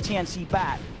to send TNC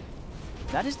back.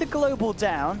 That is the global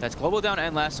down. That's global down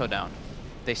and lasso down.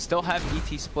 They still have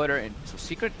ET splitter, and so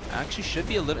Secret actually should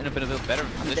be in a bit of a better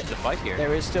position to fight here.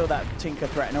 There is still that Tinker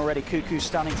threat, and already Cuckoo's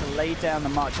starting to lay down the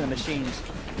march of the machines.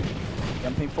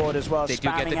 Jumping forward as well, they do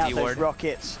get the out D-ward. those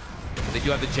rockets. They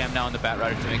do have the gem now on the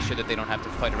Batrider to make sure that they don't have to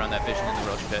fight around that vision in the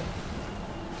Roche pit.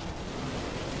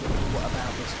 What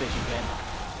about this vision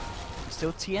game?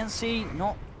 Still TNC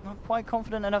not quite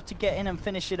confident enough to get in and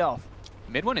finish it off.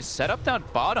 Mid one is set up down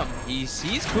bottom. He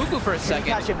sees Cuckoo for a second.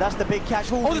 Catch him. That's the big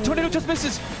catch. Ooh. Oh, the tornado just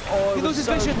misses. Oh, he loses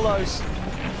so vision. Close.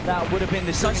 That would have been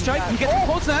the Sunstrike. He gets the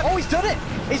cold snap. Oh, he's done it.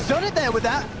 He's done it there with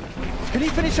that. Can he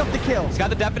finish off the kill? He's got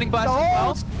the deafening blast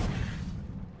as well.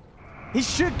 He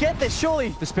should get this,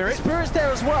 surely. The Spirit? The Spirit's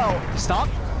there as well. Stop.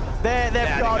 They've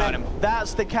got him.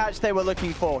 That's the catch they were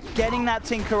looking for. Getting that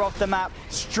Tinker off the map,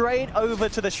 straight over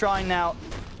to the Shrine now,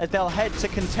 as they'll head to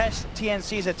contest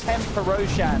TNC's attempt for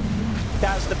Roshan.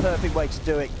 That's the perfect way to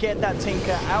do it. Get that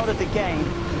Tinker out of the game.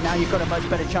 Now you've got a much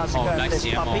better chance to go for this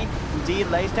Puppey. Indeed,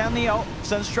 lays down the ult.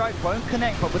 Sunstrike won't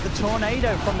connect, but with the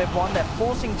tornado from mid one, they're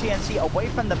forcing TNC away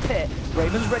from the pit.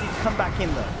 Raven's ready to come back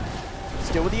in though.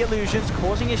 Still with the illusions,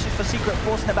 causing issues for Secret,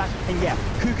 forcing them back. And yeah,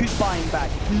 Cuckoo's buying back.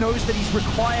 Knows that he's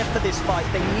required for this fight.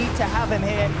 They need to have him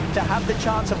here to have the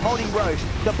chance of holding Roche.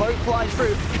 The boat flies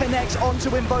through, connects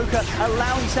onto Invoker,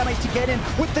 allowing Samex to get in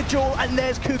with the jewel. And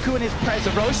there's Cuckoo in his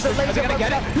presence. Roche, who's going to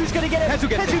get it? Who's going to get it?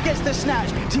 Kezu gets the snatch.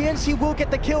 TNC will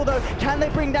get the kill though. Can they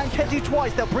bring down Kezu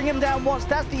twice? They'll bring him down once.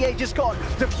 That's the Aegis gone.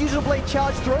 Diffusal Blade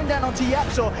charge thrown down onto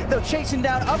Yapso. They'll chase him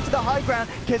down up to the high ground.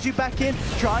 Kezu back in,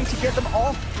 trying to get them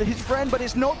off his friend, but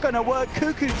it's not going to work.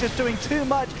 Cuckoo's just doing too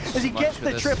much as he gets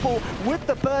the triple with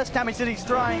the burst damage that he's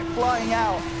flying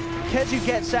out. Kezu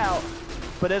gets out,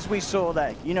 but as we saw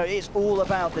there, you know, it's all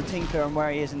about the Tinker and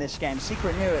where he is in this game.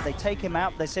 Secret knew it. They take him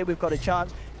out. They say we've got a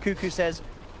chance. Cuckoo says,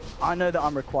 I know that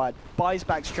I'm required. Buys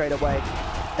back straight away.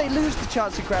 They lose the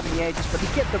chance of grabbing the Aegis, but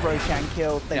they get the Roshan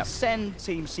kill. They send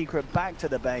Team Secret back to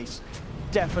the base.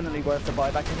 Definitely worth the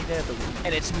buyback any day of the week.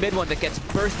 And it's mid one that gets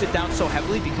bursted down so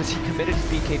heavily because he committed his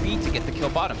BKB to get the kill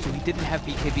bottom. So he didn't have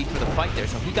BKB for the fight there.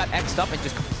 So he got X'd up and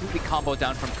just completely comboed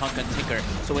down from Kunkka and Tinker.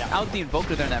 So without the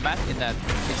Invoker there in that match,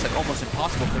 it's like almost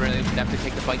impossible for them to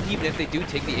take the fight. Even if they do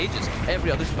take the Aegis, every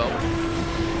other spell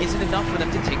isn't enough for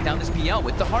them to take down this PL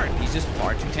with the heart. He's just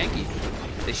far too tanky.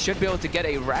 They should be able to get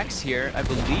a Rex here, I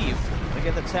believe. They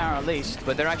get the tower at least.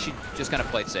 But they're actually just going to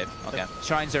play it safe. Okay,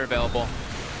 Shrines are available.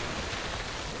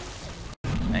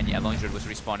 And yeah, Lone Druid was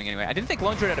respawning anyway. I didn't think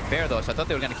Lone Druid had a bear though, so I thought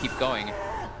they were going to keep going.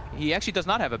 He actually does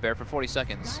not have a bear for 40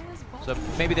 seconds. So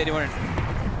maybe they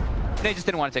just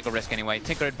didn't want to take a risk anyway.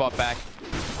 Tinker had bought back,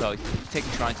 so taking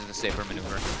Shrines is a safer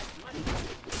maneuver.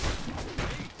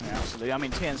 Yeah, absolutely. I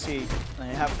mean, TNC, they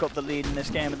have got the lead in this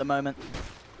game at the moment.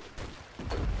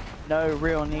 No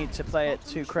real need to play it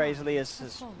too crazily,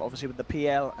 as obviously with the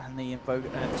PL and the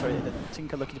the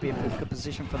Tinker looking to be in a good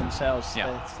position for themselves.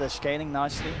 Yeah. They're scaling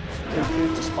nicely.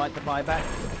 Cuckoo, despite the buyback,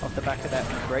 off the back of that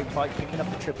great fight, picking up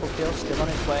the triple kill, still on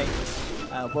his way.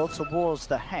 World towards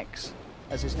the Hex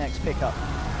as his next pickup.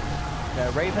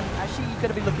 Raven, actually you're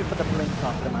going to be looking for the blink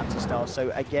after the Manta Star.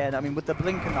 So again, I mean, with the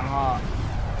blink and the heart,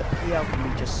 the PL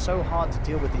can be just so hard to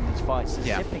deal with in these fights.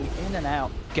 They're zipping in and out.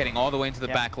 Getting all the way into the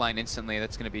back line instantly,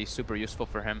 that's going to be super useful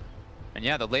for him. And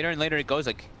yeah, the later and later it goes,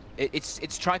 like it's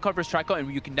Trico versus Trico,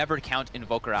 and you can never count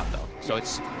Invoker out though. So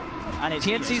it's And it's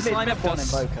TNC's lineup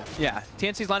does, yeah,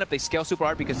 TNC's lineup, they scale super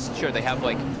hard because, sure, they have,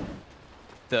 like,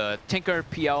 the Tinker,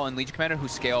 PL, and Legion Commander who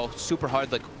scale super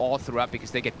hard, like, all throughout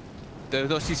because they get,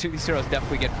 those heroes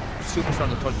definitely get super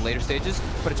strong towards the later stages,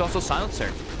 but it's also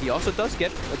Silencer. He also does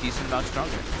get a decent amount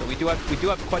stronger. So we do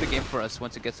have quite a game for us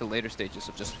once it gets to later stages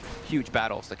of just huge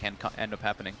battles that can end up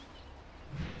happening.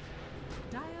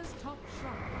 Dire's top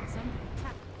shrine is under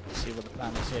attack. Let's see what the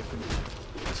plan is here from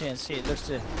TNC. It looks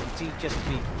to indeed just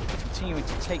be continuing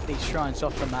to take these shrines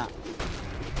off the map.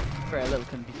 Very little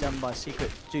can be done by Secret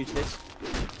due to this.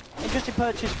 Interesting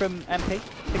purchase from MP.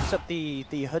 Picks up the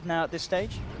hood now at this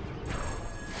stage.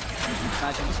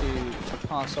 Imagine to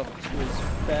pass off to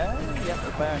his bear. Yep,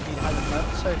 the bear indeed has a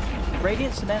moment. So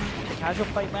Radiance and then the casual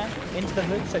plate man into the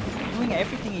hood. So doing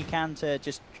everything he can to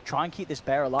just try and keep this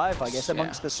bear alive, I guess,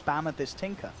 amongst the spam of this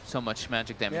Tinker. So much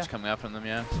magic damage coming out from them,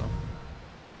 yeah. So.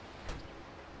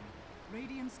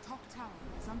 Radiant's top tower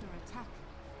is under attack.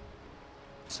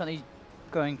 Suddenly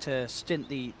going to stint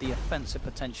the offensive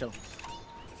potential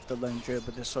of the Lone Druid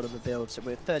with this sort of a build. So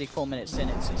we're 34 minutes in,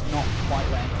 it's not quite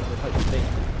where we would hope to be.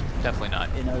 Definitely not.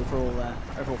 In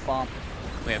overall farm.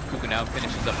 We have Cuckoo now,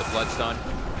 finishes up the Bloodstone.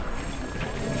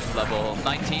 Level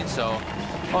 19, so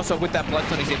also with that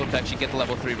Bloodstone he's able to actually get the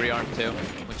level 3 rearm too,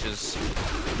 which is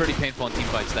pretty painful in team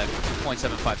fights, that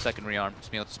 0.75 second rearm, just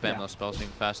being able to spam those spells even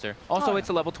faster. Also it's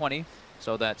a level 20,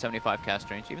 so that 75 cast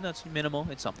range, even though it's minimal,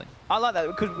 it's something. I like that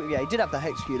because he did have the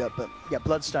Hex queued up, but yeah,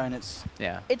 Bloodstone, it's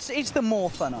the more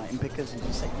fun item because you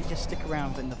just stick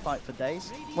around in the fight for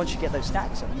days. Once you get those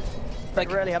stacks on, you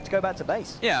rarely have to go back to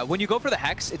base. Yeah, when you go for the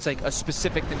Hex, it's like a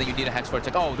specific thing that you need a Hex for. It's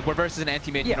like, oh, the reverse is an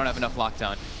anti-mid, you don't have enough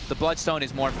lockdown. The Bloodstone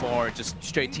is more for just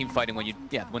straight team fighting when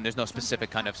when there's no specific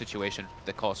kind of situation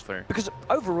that calls for. Because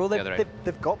overall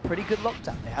they've got pretty good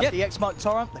lockdown. They have the X-Mark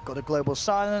Torrent, they've got a Global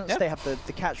Silence, they have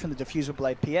the catch from the Diffusal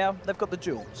Blade PL, they've got the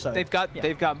duel. So they've got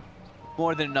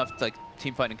more than enough like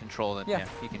team fighting control, and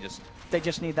you can just. They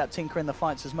just need that Tinker in the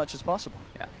fights as much as possible.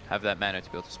 Yeah, have that mana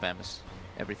to be able to spam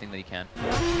everything that you can.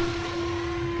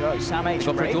 Go, Sam H.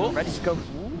 Go for a duel. Ready to go.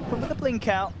 Ooh, with the blink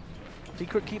out.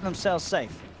 Secret keep themselves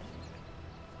safe.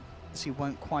 So he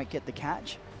won't quite get the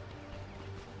catch.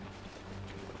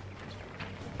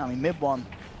 I mean, mid one,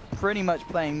 pretty much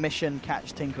playing mission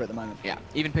catch Tinker at the moment. Yeah,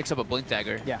 even picks up a blink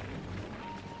dagger. Yeah.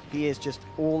 He is just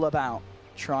all about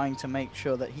trying to make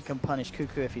sure that he can punish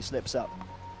Cuckoo if he slips up.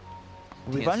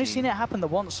 We've only seen it happen the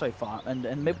once so far,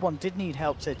 and mid one did need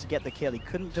help to get the kill. He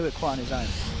couldn't do it quite on his own.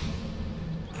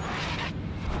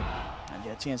 And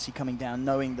yeah, TNC coming down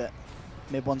knowing that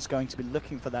mid one's going to be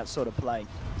looking for that sort of play.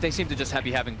 They seem to just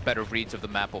be having better reads of the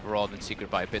map overall than Secret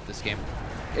by a bit this game.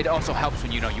 It also helps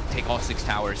when you take all 6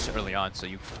 towers early on, so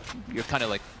you're kind of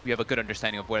like, you have a good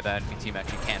understanding of where that enemy team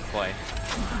actually can play.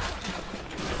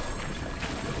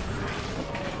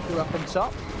 Up on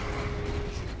top.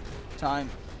 Time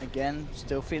again,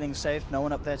 still feeling safe. No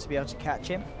one up there to be able to catch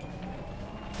him.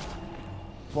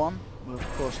 One will of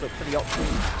course look for the option.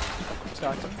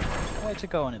 Where to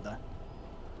go on it though?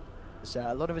 So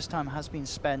a lot of his time has been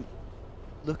spent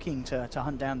looking to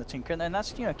hunt down the Tinker, and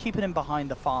that's keeping him behind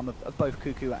the farm of both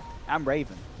Cuckoo and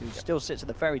Raven, who still sits at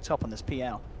the very top on this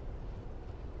PL.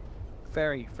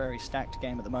 Very, very stacked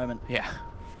game at the moment. Yeah.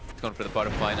 Going for the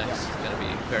butterfly next. It's going to be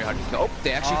very hard to kill. Oh,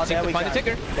 they actually seem to find the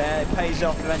Tinker. There, it pays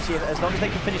off eventually, as long as they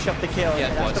can finish off the kill.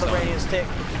 Yeah, that's got the Radiant stick.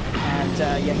 And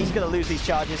yeah, he's going to lose these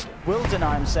charges. Will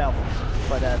deny himself.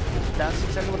 But that's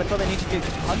exactly what they thought they need to do.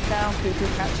 Just hunt down Cuckoo,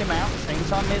 catch him out. Same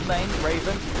time mid lane,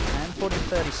 Raven, and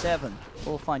 40-37.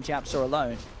 All find Japsor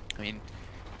alone. I mean,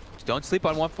 don't sleep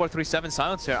on 1437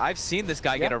 Silencer. I've seen this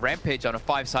guy get a rampage on a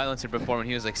 5 Silencer before when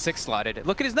he was like 6 slotted.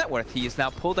 Look at his net worth. He is now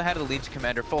pulled ahead of the Legion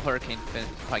Commander, full Hurricane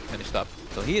Pike finished up.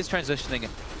 So he is transitioning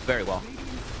very well.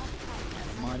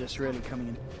 Midas really coming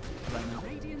in right now.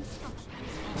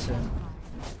 So,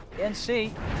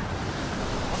 TNC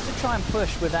wants to try and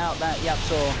push without that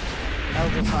Japsor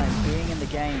Elder type being in the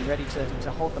game, ready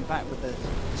to hold them back with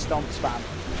the stomp spam.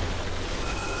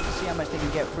 See how much they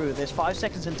can get through this. 5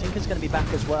 seconds and Tinker's going to be back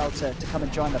as well to come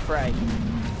and join the fray.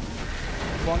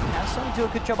 One can certainly do a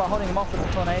good job of holding him off with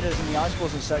the tornadoes and the ice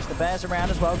balls and such. The bear's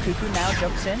around as well. Cuckoo now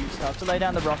jumps in, starts to lay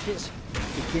down the rockets,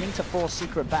 beginning to force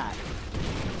Secret back.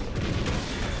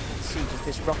 See just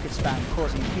this rocket spam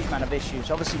causing a huge amount of issues.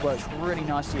 Obviously works really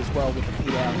nicely as well with the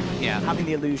PL. Yeah. Having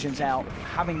the illusions out,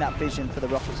 having that vision for the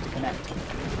rockets to connect.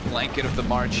 Blanket of the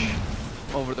March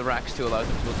over the racks to allow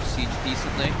them to build the siege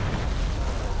decently.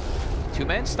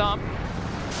 2-man stomp.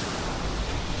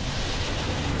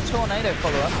 tornado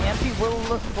follow-up. The MP will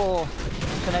look for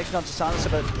connection onto Silencer,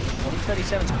 but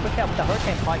 37 to quick out with the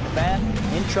Hurricane Pike. The Bear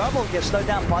in trouble, gets slowed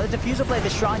down by the Diffuser Blade. The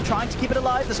Shrine trying to keep it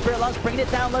alive. The Spirit Lance bringing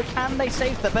it down low. Can they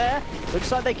save the Bear?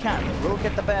 Looks like they can. They will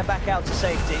get the Bear back out to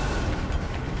safety.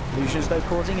 Lucian's though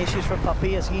causing issues for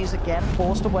Puppey as he's again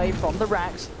forced away from the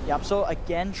racks. YapzOr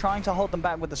again trying to hold them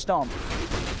back with the Stomp.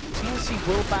 TNC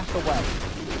will back away.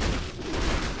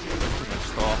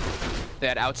 They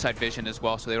had outside vision as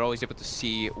well, so they were always able to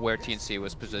see where TNC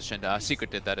was positioned. Secret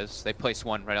did, that is. They placed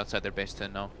one right outside their base to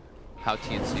know how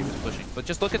TNC was pushing. But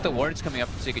just look at the wards coming up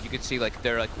from Secret. You can see like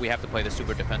they're like, we have to play this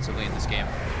super defensively in this game.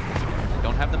 They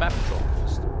don't have the map control.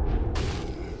 Just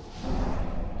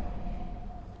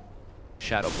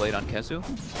Shadow Blade on Kezu.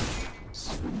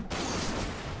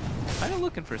 Kind of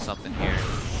looking for something here.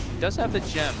 He does have the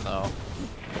gem though.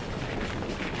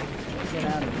 Get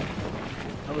out of it.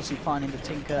 Obviously finding the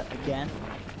Tinker again.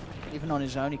 Even on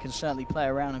his own, he can certainly play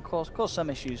around and cause some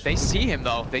issues. They see him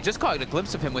though. They just caught a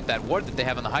glimpse of him with that ward that they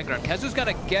have on the high ground. Kezu's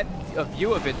gonna get a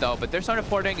view of it though, but they're starting to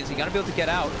porting. Is he gonna be able to get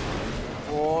out?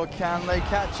 Or can they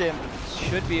catch him?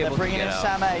 Should be able to get out. They're bringing in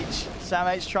Sam H. Sam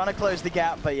H trying to close the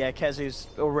gap, but yeah, Kezu's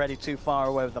already too far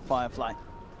away with the Firefly.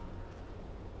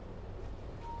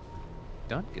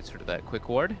 Done. Gets rid of that quick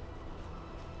ward.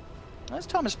 As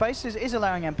time and space is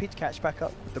allowing MP to catch back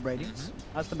up with the Radiance.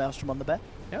 Has the Maelstrom on the Bear.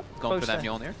 Yep, going for that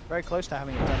Mjolnir. Very close to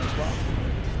having it done as well.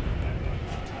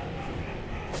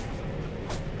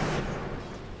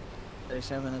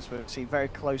 As we see, very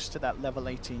close to that level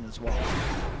 18 as well.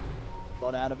 A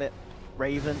lot out of it.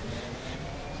 Raven,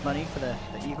 money for the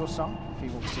Eagle Song if he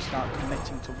wants to start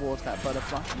committing towards that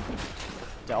butterfly.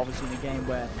 They're obviously in a game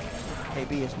where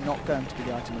KB is not going to be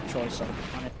the item of choice on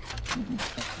it.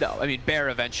 No, I mean Bear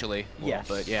eventually. Yes.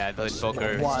 But yeah, the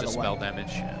Invoker is just spell damage.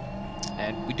 Yeah.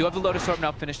 And we do have the Lotus Orb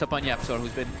now finished up on YapzOr,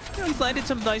 who's been, you know, he's landed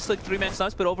some nice like 3-man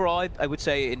stuns, but overall I would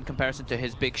say in comparison to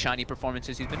his big shiny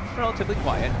performances, he's been relatively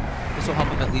quiet. This will help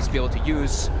him at least be able to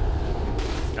use,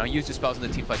 you know, use the spells in the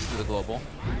team fights through the global.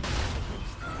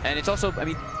 And it's also, I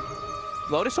mean,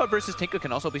 Lotus Orb versus Tinker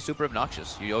can also be super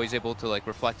obnoxious. You're always able to like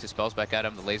reflect his spells back at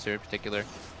him, the laser in particular.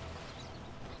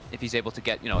 If he's able to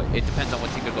get, you know, it depends on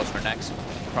what Tinker goes for next.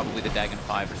 Probably the Dagon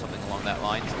 5 or something along that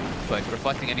line. But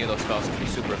reflecting any of those spells can be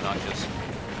super obnoxious.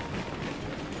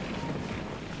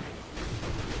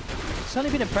 It's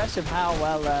certainly been impressive how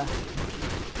well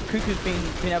Cuckoo's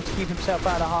been able to keep himself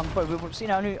out of harm's way. We've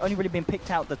seen only really been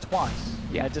picked out the twice.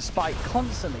 Yeah. Despite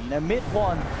constantly,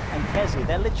 Mid-1 and Kezi,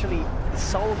 they're literally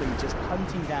solely just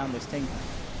hunting down this Tinker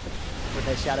with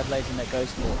their Shadow Blades and their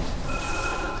Ghost Wars.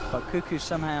 But Cuckoo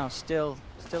somehow still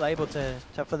able to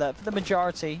for the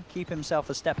majority, keep himself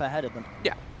a step ahead of them.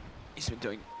 Yeah, he's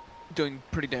been doing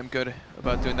pretty damn good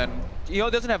about doing that. You know,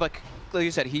 it doesn't have like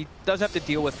you said, he does have to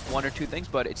deal with 1 or 2 things,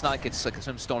 but it's not like it's like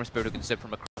some Storm Spirit who can zip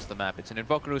from across the map. It's an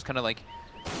Invoker who's kind of like,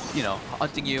 you know,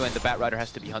 hunting you, and the Bat Rider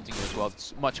has to be hunting you as well.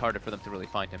 It's much harder for them to really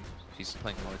find him if he's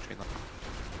playing the Motor Tree line.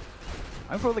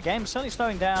 Overall, the game certainly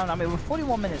slowing down. I mean, we're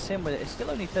 41 minutes in, but it's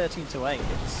still only 13-8. It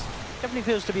definitely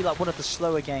feels to be like one of the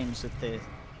slower games of the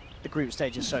group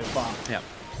stages so far. Yeah.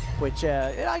 Which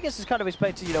I guess is kind of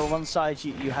expected. You know, on one side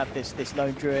you have this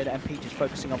lone druid, MP just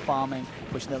focusing on farming,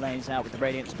 pushing the lanes out with the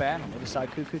Radiant Spear, and on the other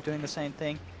side Cuckoo doing the same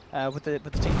thing with the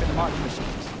Tinker and the Marching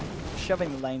Machines,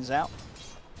 shoving the lanes out.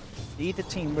 Neither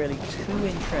team really too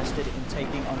interested in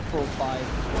taking on a full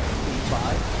 5v5.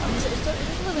 I mean, it's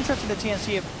a little interesting that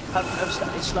TNC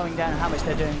have slowing down how much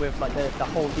they're doing with like the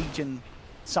whole Legion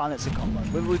Silencer combo.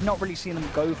 We've not really seen them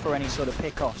go for any sort of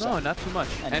pick-offs. No, not too much.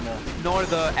 Anymore. And nor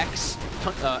the X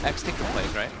Tinker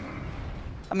plays, right?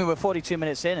 I mean, we're 42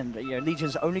 minutes in, and you know,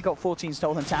 Legion's only got 14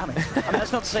 stolen damage. I mean,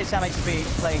 that's not to say Sam H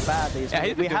is playing badly.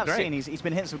 Yeah, we have seen he's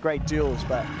been hitting some great duels,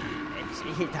 but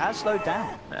it has slowed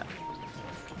down. Yeah.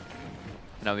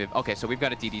 Now okay, so we've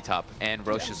got a DD top, and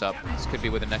Roche is up. This could be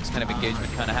where the next kind of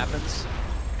engagement kind of happens.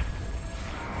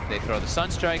 They throw the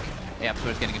Sunstrike.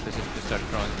 YapzOr is getting in position to start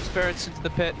throwing the Spirits into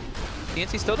the pit.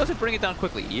 TNC still doesn't bring it down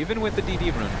quickly, even with the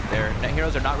DD rune. Their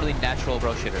heroes are not really natural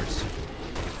Roche hitters.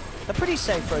 They're pretty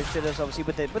safe Roche hitters, obviously,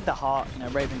 with the heart. You know,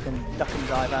 Raven can duck and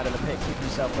dive out of the pit, keep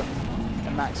himself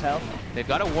at max health. They've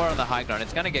got a war on the high ground.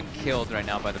 It's going to get killed right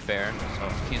now by the Bear, so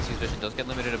TNC's vision does get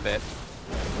limited a bit.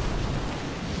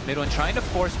 Mid-1 trying to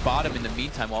force bottom in the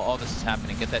meantime while all this is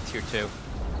happening, get that tier 2.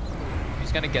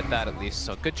 He's going to get that at least,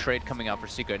 so good trade coming out for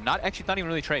Secret. Not even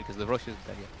really trade, because the Roche isn't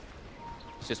dead yet.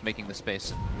 He's just making the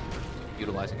space and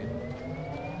utilizing it.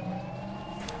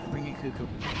 Bringing Cuckoo.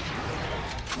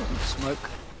 Smoke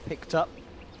picked up,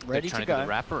 ready to go. They're trying to do the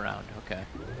wrap around, okay.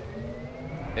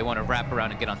 They want to wrap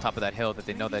around and get on top of that hill that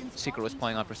they know that Secret was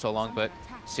playing on for so long, but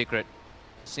Secret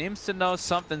seems to know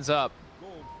something's up.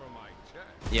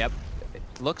 Yep.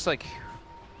 It looks like...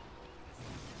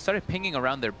 started pinging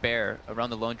around their bear, around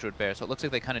the lone druid bear, so it looks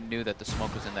like they kind of knew that the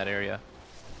smoke was in that area.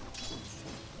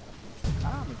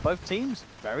 Both teams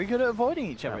very good at avoiding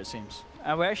each other, it seems.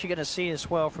 And we're actually going to see as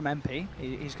well from MP.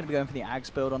 He's going to be going for the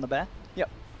Ags build on the bear. Yep.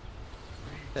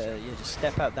 Just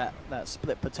step out that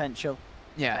split potential.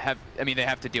 Yeah, I mean, they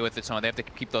have to deal with it somehow. They have to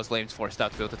keep those lanes forced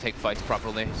out to be able to take fights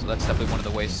properly, so that's definitely one of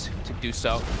the ways to do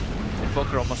so.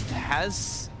 Invoker almost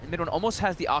has... Mid-one almost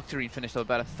has the Octarine finished, though,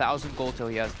 about 1,000 gold till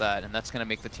he has that, and that's going to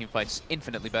make the team fights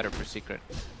infinitely better for Secret.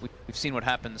 We've seen what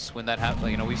happens when that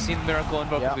happens. You know, we've seen Miracle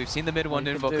Invokers, we've seen the mid-one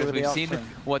Invokers, we've seen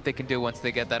what they can do once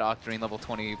they get that Octarine level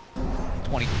 20,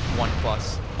 21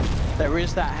 plus. There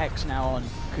is that Hex now on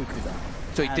Cuckoo, though.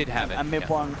 So he did have it. And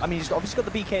mid-one, I mean, he's obviously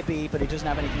got the BKB, but he doesn't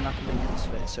have anything that can be used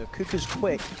for it. So Cuckoo's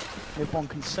quick. Mid-one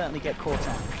can certainly get caught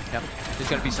out. Yep. There's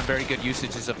going to be some very good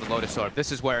usages of the Lotus Orb.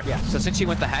 This is where, so since he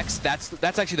went the Hex, that's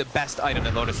actually the best item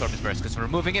that Lotus Orb is versus, because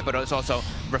removing it, but it's also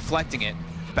reflecting it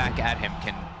back at him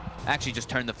can actually just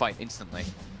turn the fight instantly.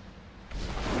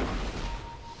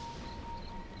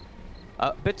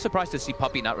 A bit surprised to see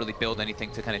Puppey not really build anything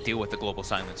to kind of deal with the global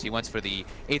silence. He went for the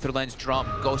Aether Lens, Drum,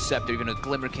 Ghost Scepter, even a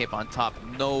Glimmer Cape on top.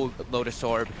 No Lotus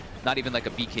Orb, not even like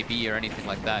a BKB or anything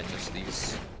like that. Just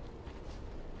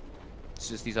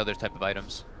these other type of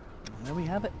items. There we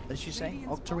have it, as you say.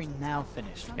 Octarine now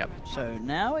finished. Yep. So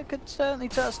now it could certainly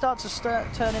start to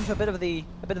turn into a bit of the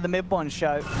mid-one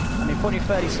show. I mean,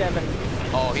 40-37.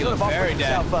 Oh, he looks very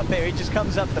dead. Up here. He just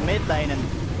comes up the mid lane, and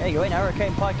there you go, in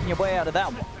Hurricane piking your way out of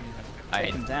that one.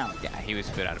 Take him down. Yeah, he was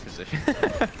a bit out of position.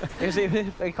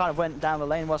 He kind of went down the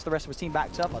lane whilst the rest of his team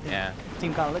backed up. I think the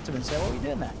team kind of looked at him and said, "What are you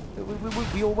doing there?"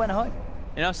 We all went home.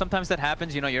 You know, sometimes that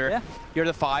happens. You know, you're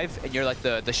the 5 and you're like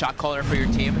the shot caller for your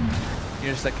team.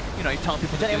 You're just like, you know, you're telling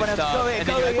people to do stuff, and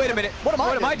then you're like, wait a minute, what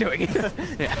am I doing?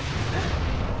 Yeah.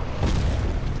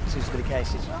 Seems to be the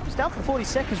case. It's down for 40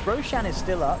 seconds. Roshan is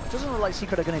still up. Doesn't look like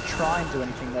Secret are going to try and do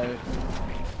anything though,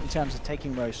 in terms of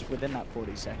taking Rosh within that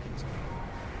 40 seconds.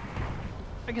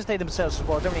 I guess they themselves as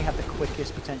well don't really have the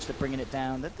quickest potential of bringing it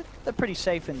down. They're pretty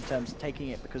safe in terms of taking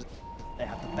it because they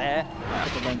have the bear,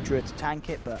 the lane druid to tank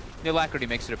it, but... The Alacrity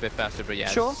makes it a bit faster, but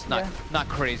yeah, it's not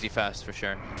crazy fast for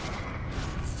sure.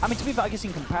 I mean, to be fair, I guess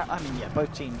in comparison, I mean, yeah,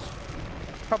 both teams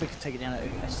probably could take it down at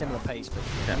a similar pace, but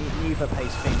neither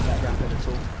pace being that rapid at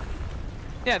all.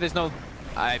 Yeah, there's no...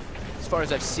 as far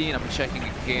as I've seen, I'm checking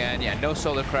again, yeah, no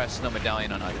Solar Crest, no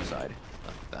Medallion on either side.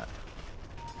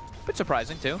 A bit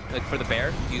surprising too, like for the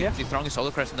bear. Throwing a Solar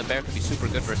Crest in the bear could be super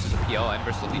good versus a PL and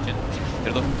versus the Legion.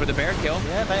 They're looking for the bear kill.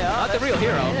 Yeah, they are. Not the real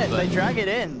hero. They drag it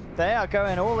in. They are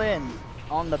going all in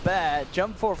on the bear.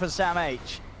 Jump for Sam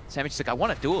H. Sam H is like, I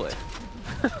want to duel it.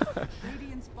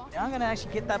 I'm going to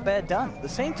actually get that bear done. At the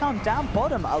same time, down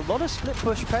bottom, a lot of split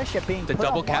push pressure being put on. The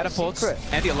double catapults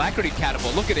and the Alacrity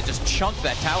catapult. Look at it just chunk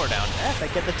that tower down. Yeah, they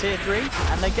get the tier 3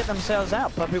 and they get themselves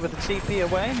out. Puppey with the TP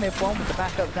away, mid-one with the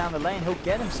backup down the lane. He'll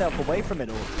get himself away from it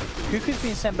all. Cuckoo's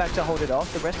being sent back to hold it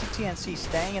off. The rest of TNC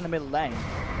staying in the middle lane.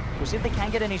 We'll see if they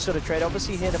can get any sort of trade.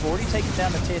 Obviously here, they've already taken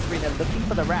down the tier 3. They're looking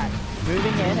for the rack.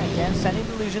 Moving in, again, sending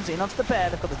illusions in onto the bear.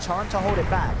 They've got the torrent to hold it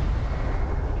back.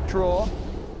 Draw,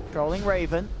 trolling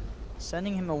Raven.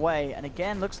 Sending him away, and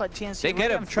again, looks like TNC... They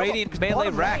get him trading melee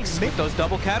racks with those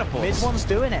double catapults. Mid-one's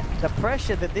doing it. The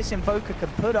pressure that this Invoker can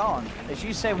put on, as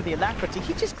you say with the Alacrity,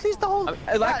 he just clears the whole...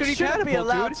 Alacrity catapult, be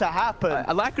allowed to happen.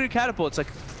 Alacrity catapult, it's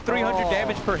like 300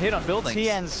 damage per hit on buildings.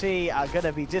 TNC are going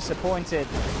to be disappointed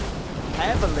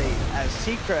heavily as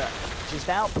Secret just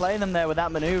outplay them there with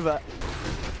that maneuver.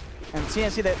 And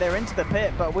TNC, they're into the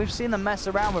pit, but we've seen them mess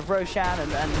around with Roshan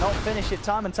and not finish it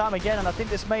time and time again, and I think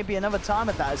this may be another time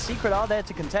at that, as Secret are there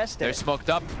to contest it. They're smoked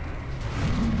up.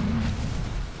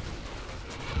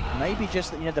 Maybe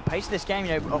just, you know, the pace of this game,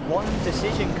 you know, one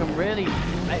decision can really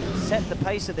set the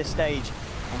pace at this stage.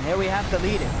 And here we have the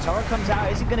lead. Torrent comes out,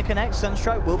 is he going to connect?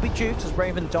 Sunstrike will be juked as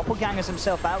Raven doppelgangers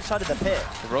himself outside of the pit.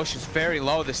 The Rosh is very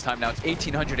low this time now, it's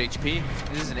 1800 HP.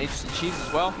 This is an Aegis and Cheese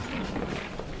as well.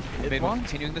 Mid-one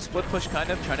continuing the split push,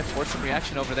 kind of trying to force some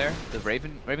reaction over there. The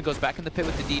Raven goes back in the pit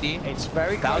with the DD. It's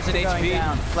very close 1000 to going HP.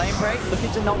 Down. Flame break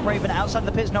looking to knock Raven outside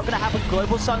the pit. It's not going to happen.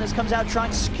 Global Silence comes out trying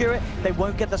to secure it. They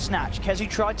won't get the snatch. Kezi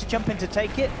tried to jump in to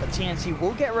take it, but TNC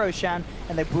will get Roshan,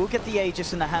 and they will get the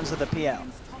Aegis in the hands of the PL.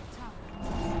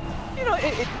 You know,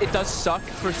 it does suck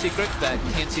for Secret that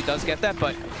TNC does get that,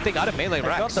 but they got a melee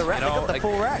racks. They got the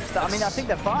full racks. I mean, I think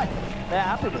they're fine. They're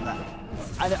happy with that.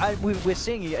 And we're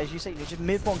seeing, as you say, just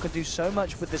mid-one could do so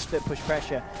much with this split push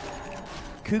pressure.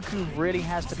 Cuckoo really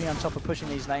has to be on top of pushing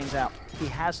these lanes out. He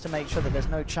has to make sure that there's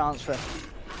no chance for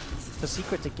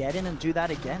Secret to get in and do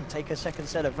that again, take a second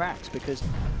set of racks, because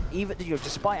even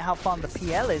despite how fun the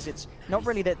PL is, it's not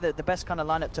really the best kind of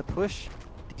lineup to push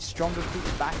these stronger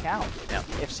creeps back out. Yeah.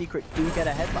 If Secret do get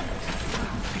ahead like this.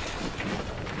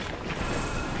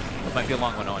 It might be a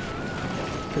long one on.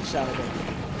 Good Saturday.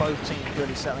 Both teams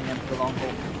really settling in for the long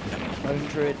haul. Lone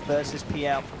Druid versus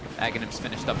PL. Aghanim's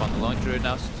finished up on the Lone Druid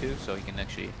now too, so he can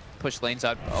actually push lanes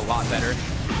out a lot better.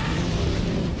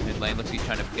 Mid lane looks like he's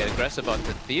trying to get aggressive on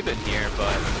the Theban here,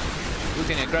 but who's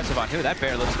getting aggressive on who? That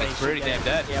bear looks like pretty damn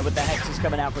dead. Yeah, with the hexes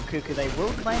coming out from Cuckoo, they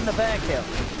will claim the bear kill.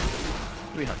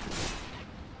 300.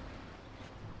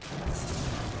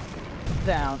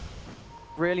 Down.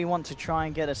 Really want to try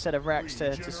and get a set of racks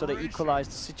to sort of equalize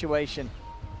the situation.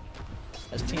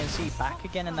 As TNC back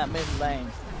again in that mid lane.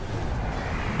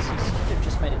 They've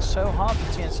just made it so hard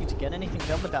for TNC to get anything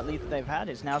done with that lead that they've had.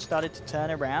 It's now started to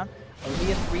turn around.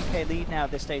 Only a 3k lead now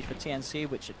at this stage for TNC,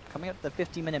 which coming up to the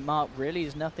 50-minute mark really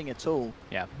is nothing at all.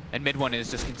 Yeah, and mid one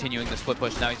is just continuing the split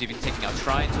push. Now he's even taking out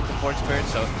Shrines with the Forge Spirit,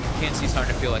 so TNC is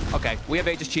starting to feel like, okay, we have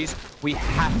Aegis Cheese. We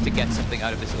have to get something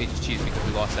out of this Aegis Cheese because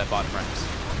we lost that bottom ranks.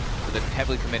 So they're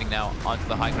heavily committing now onto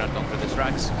the high ground going for this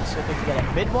Rax. So if they can get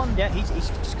it mid one, yeah, he's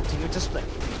just continuing to split.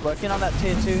 He's working on that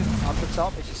tier 2 up the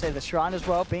top, as you say, the Shrine as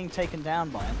well, being taken down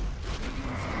by him.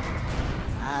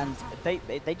 And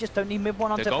they just don't need mid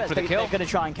one onto first. They're going to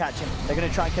try and catch him. They're going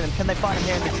to try and kill him. Can they find him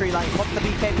here in the tree line? Pop the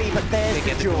BKB, but there's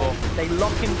the duel. They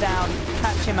lock him down,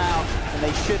 catch him out, and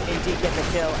they should indeed get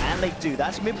the kill, and they do.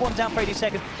 That's mid one down for 80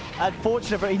 seconds.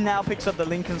 Unfortunately, he now picks up the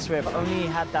Lincoln Swift. Only he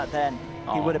had that then,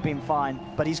 he would have been fine.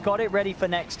 But he's got it ready for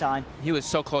next time. He was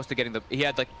so close to getting the... He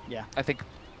had, like, yeah, I think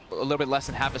a little bit less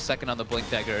than half a second on the Blink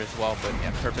Dagger as well, but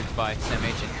yeah, perfect by Sam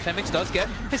H. And Sam H does get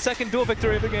his second dual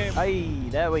victory of the game. Hey,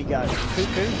 there we go.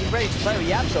 Cuckoo, he's ready to play with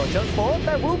Yabzor. Jumps forward.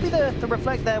 There will be the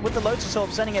reflect there with the Lotus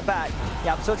Orb, sending it back.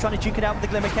 Yabzor trying to duke it out with the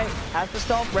Glimmer Cape. Has the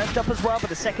stomp, revved up as well, but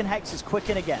the second Hex is quick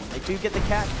in again. They do get the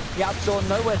catch. Yabzor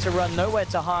nowhere to run, nowhere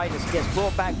to hide as he gets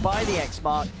brought back by the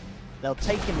X-Mark. They'll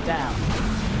take him down.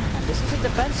 This is a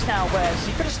defense now where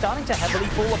Secret is starting to heavily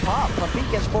fall apart. Puppy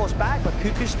gets forced back, but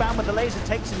Cuckoo spam with the laser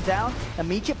takes him down.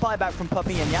 Immediate buyback from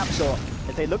Puppy and Yabzor.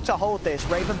 If they look to hold this,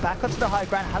 Raven back onto the high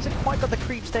ground, hasn't quite got the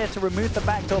creeps there to remove the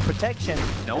backdoor protection.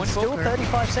 No one's still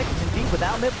 35 seconds indeed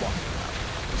without mid one.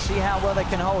 See how well they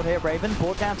can hold here. Raven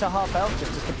brought down to half health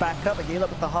just as to back up and heal up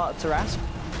with the Heart of Tarask.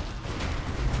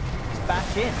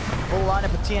 Back in. Full lineup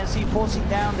of TNC forcing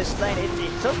down this lane.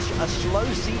 It's such a slow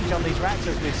siege on these racks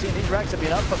as we've seen. These racks have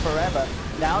been up for forever.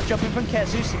 Now jumping from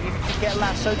Kezu, see if he can get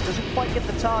lassoed, doesn't quite get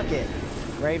the target.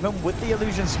 Raven with the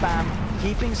illusion spam,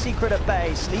 keeping Secret at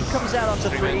bay. Sleep comes out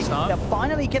onto 3. They'll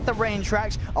finally get the rain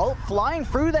tracks. Oh, flying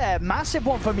through there. Massive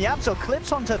one from Yabzor.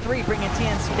 Clips onto 3, bringing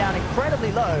TNC down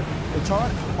incredibly low. The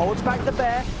torrent holds back the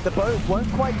bear. The bow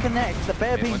won't quite connect. The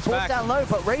bear being brought down low,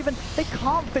 but Raven, they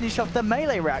can't finish off the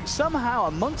melee rack. Somehow,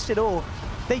 amongst it all,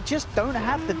 they just don't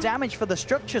have the damage for the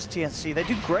structures, TNC. They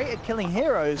do great at killing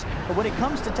heroes, but when it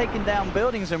comes to taking down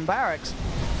buildings and barracks,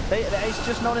 it's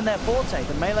just not in their forte.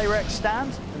 The melee wreck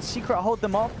stands, and Secret hold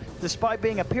them off, despite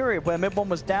being a period where mid one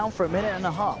was down for a minute and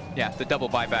a half. Yeah, the double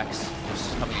buybacks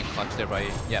just coming in clutch there by,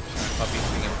 yeah, Puppy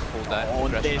being able to pull that. Oh,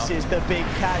 this is the big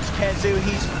catch. Kezu,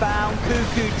 he's found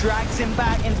Cuckoo, drags him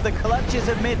back into the clutches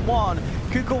of mid one.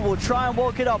 Cuckoo will try and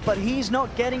walk it up, but he's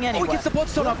not getting anywhere. Oh, he gets the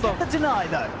Bloodstone off though. The deny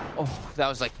though. Oh, that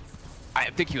was like, I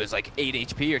think he was like 8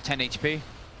 HP or 10 HP.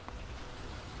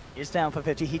 He's down for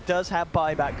 50. He does have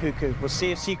buyback, Cuckoo. We'll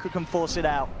see if Secret can force it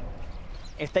out.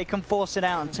 If they can force it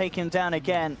out and take him down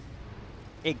again,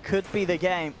 it could be the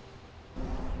game.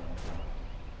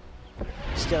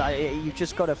 Still, you've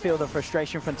just got to feel the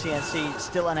frustration from TNC,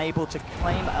 still unable to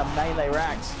claim a melee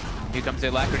racks. Here comes the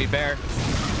Alacrity Bear.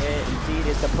 It indeed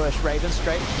is the push. Raven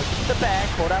straight looking for the bear,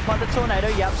 caught out by the tornado.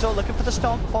 Yabzor looking for the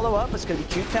stomp, follow up. It's going to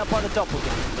be juked out by the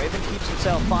doppelganger. Raven keeps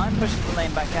himself fine, pushes the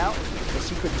lane back out. The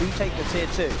Secret do take the tier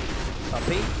 2.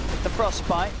 Puppy with the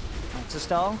frostbite.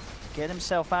 Style, get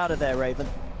himself out of there, Raven.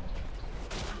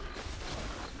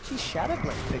 She's Shadow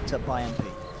Blade picked up by MP.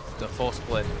 The full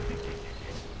split.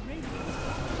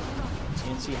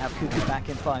 TNC have Cuckoo back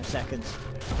in 5 seconds.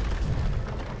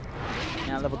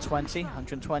 Now level 20,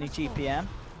 120 GPM.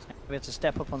 We have to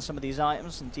step up on some of these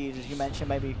items. Indeed, as you mentioned,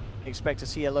 maybe expect to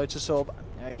see a Lotus Orb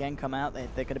again come out. They're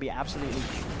going to be absolutely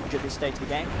huge at this stage of the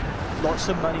game. Lots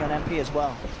of money on MP as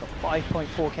well. He's got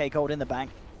 5.4k gold in the bank.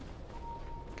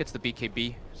 Gets the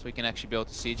BKB, so he can actually be able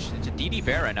to siege. It's a DD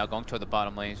Bear right now going toward the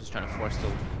bottom lane. He's just trying to force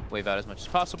the wave out as much as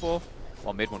possible,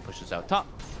 while mid one pushes out top.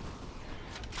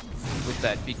 With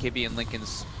that BKB and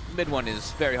Lincoln's, mid one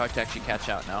is very hard to actually catch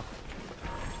out now.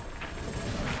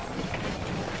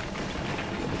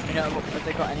 You know, have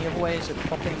they got any other ways of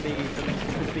popping the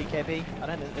Lincoln with the BKB? I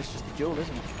don't know, it's just a duel,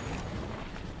 isn't it?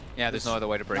 Yeah, there's no other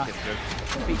way to break it through.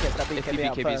 If the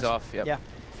BKB's off, yep. Yeah.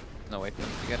 No way for them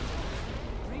to get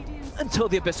it. Until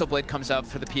the Abyssal Blade comes out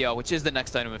for the PL, which is the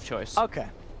next item of choice. Okay.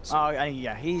 So,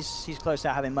 yeah, he's close to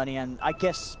having money, and I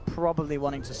guess probably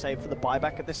wanting to save for the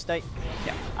buyback at this state.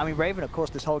 Yeah. I mean, Raven, of course,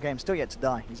 this whole game still yet to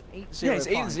die. He's 8-0. Yeah, he's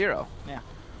 8-0. Yeah.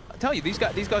 I tell you, these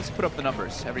guys put up the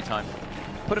numbers every time.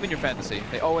 Put them in your fantasy.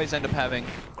 They always end up having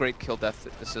great kill death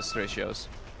assist ratios.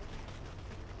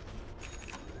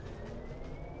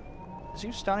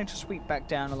 Zeus starting to sweep back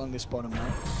down along this bottom lane.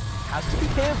 Has to be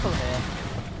careful here.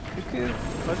 Cuckoo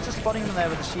close to spotting them there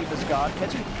with the Shiva's guard.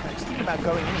 Ketu thinking about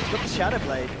going in. He's got the Shadow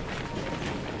Blade.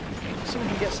 See if we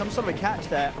can get some sort of a catch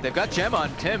there. They've got Gem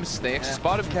on Tims. They actually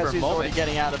spotted him for a Ketu's moment. already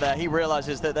getting out of there. He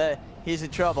realizes that he's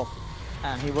in trouble.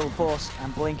 And he will force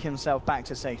and blink himself back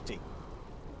to safety.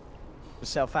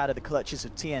 Himself out of the clutches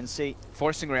of TNC.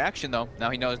 Forcing reaction though.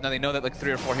 Now he knows. Now they know that like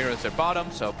 3 or 4 heroes are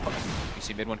bottom. So you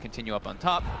see mid one continue up on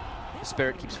top. The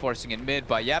Spirit keeps forcing in mid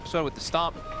by Yapsor with the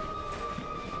stomp.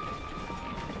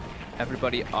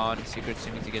 Everybody on Secret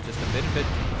seeming to get just a bit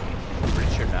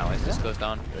richer now as this goes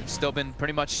down. It's still been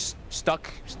pretty much stuck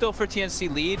still for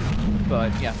TNC lead,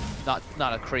 but yeah,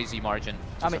 not a crazy margin.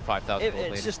 Just I mean, a 5,000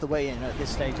 lead. It's just the way in at this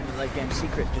stage in the late game.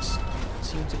 Secret just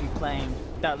seem to be playing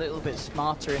that little bit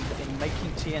smarter in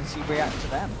making TNC react to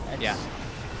them. Yeah.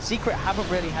 Secret haven't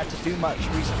really had to do much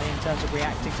recently in terms of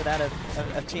reacting to that of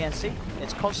TNC.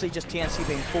 It's constantly just TNC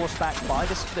being forced back by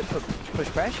the split push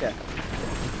pressure.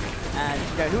 And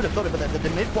you know, who would have thought of it, the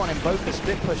mid one Invoker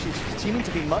split push is seeming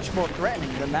to be much more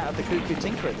threatening than that of the Cuckoo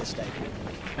Tinker at this stage.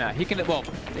 Yeah, he can, well,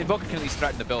 Invoker can at least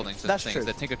threaten the buildings. So that's the thing true. is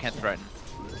that Tinker can't threaten.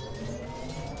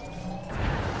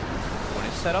 When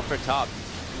it's set up for top.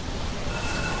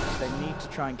 They need to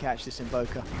try and catch this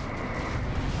Invoker.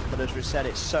 But as we said,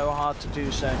 it's so hard to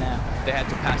do so now. They had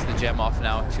to pass the gem off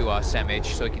now to Sam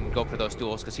H so he can go for those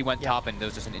duels because he went top and there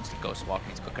was just an instant ghost walk.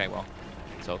 He's okay, well.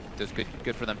 So it was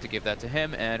good for them to give that to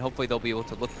him, and hopefully they'll be able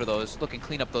to look and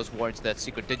clean up those wards that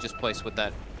Secret did just place with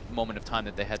that moment of time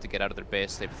that they had to get out of their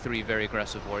base. They have 3 very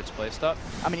aggressive wards placed up.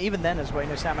 I mean, even then as well, you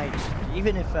know, Sam H,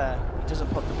 even if he doesn't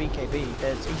pop the BKB,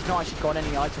 he's not actually got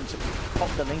any item to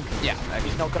pop the link. Yeah.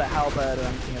 He's not got a halberd or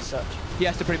anything as such. He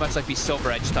has to pretty much like be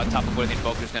silver edged on top of where the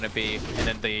Invoker's going to be, and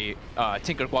then the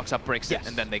Tinker walks up, breaks it,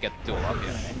 and then they get the duel up.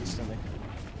 Yeah. Instantly.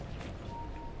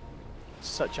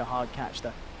 Such a hard catch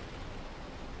there.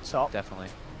 Top. Definitely.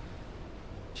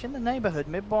 It's in the neighborhood.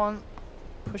 Mid one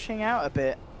pushing out a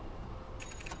bit.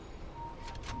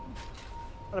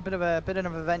 Got a bit of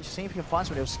an adventure. See if he can find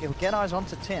somebody. He'll get eyes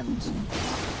onto Tims.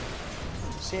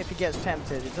 See if he gets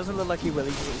tempted. It doesn't look like he will.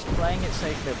 He's playing it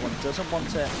safe. Mid one doesn't want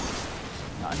to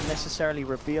unnecessarily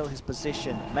reveal his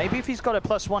position. Maybe if he's got a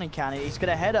 +1 he can. He's going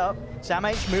to head up. Sam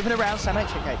H moving around. Sam H,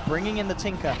 okay, bringing in the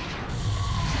Tinker.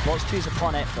 Bots 2's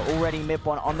upon it, but already mid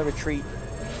one on the retreat.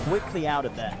 Quickly out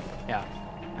of there. Yeah.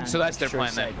 And so that's their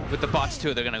plan then. With the bots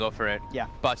 2, they're going to go for it. Yeah.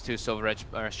 Bots 2, Silver Edge,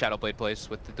 or Shadow Blade plays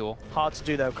with the duel. Hard to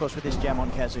do though, of course, with this gem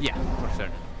on Kezu. Yeah, for sure.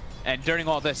 And during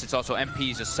all this, it's also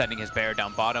MP just setting his bear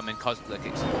down bottom and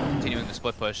continuing the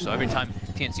split push. So every time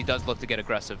TNC does look to get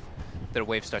aggressive, their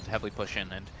waves start to heavily push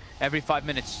in. And every 5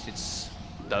 minutes, it's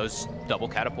those double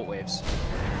catapult waves.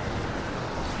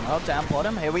 Well, down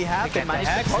bottom, here we have it. Managed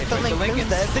Hex, to pop the Lincoln.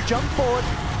 There's the jump forward.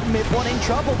 Mid one in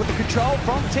trouble with the control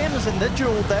from Tims and the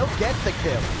duel. They'll get the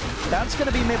kill. That's going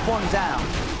to be mid one down.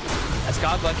 That's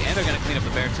godlike, and they're going to clean up the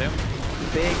bear too.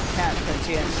 Big catch from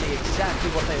TNC.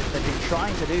 Exactly what they've been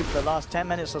trying to do for the last 10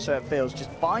 minutes or so, it feels. Just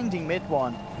finding mid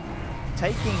one,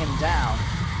 taking him down.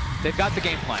 They've got the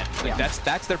game plan. Like, yeah.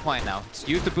 That's their plan now. It's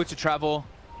use the boots of travel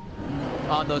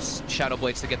on those Shadow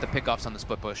Blades to get the pickoffs on the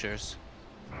split pushers.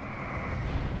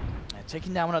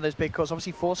 Taking down one of those big calls,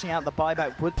 obviously forcing out the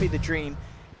buyback would be the dream.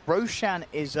 Roshan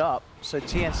is up, so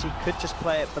TNC could just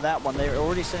play it for that one. They're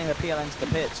already sending the PL into the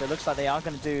pit, so it looks like they are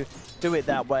going to do it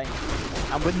that way.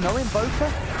 And with no Invoker,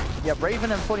 yeah,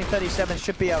 Raven and 4037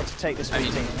 should be able to take this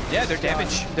meeting. Yeah, their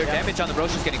damage on the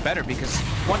Rosh is getting better because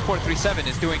 1437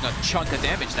 is doing a chunk of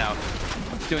damage now.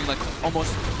 It's doing like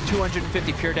almost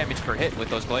 250 pure damage per hit with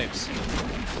those glaives.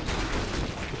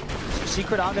 So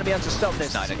Secret aren't going to be able to stop this.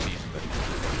 It's not actually.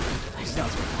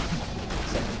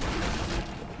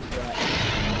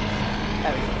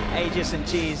 There we go. Aegis and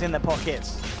G's in the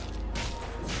pockets.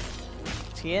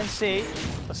 TNC,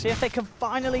 let's see if they can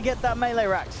finally get that melee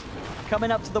racks. Coming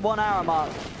up to the 1 hour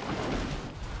mark.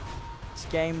 It's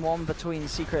game 1 between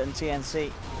Secret and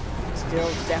TNC. still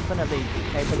definitely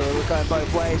capable of going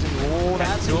both ways. And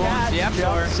that's a catch.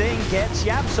 Jumps in, gets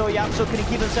Yapso. Yapso couldn't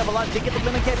keep himself alive. Did get the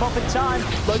Glimmer Cape off in time.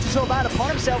 Lotus all bad upon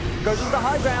himself. Goes to the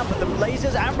high ground, but the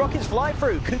lasers and rockets fly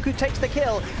through. Cuckoo takes the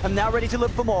kill, and now ready to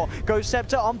look for more. Goes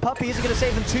Scepter on Puppey. Is it going to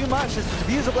save him too much? As the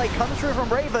Diffuser Blade comes through from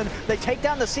Raven. They take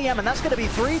down the CM, and that's going to be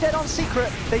 3 dead on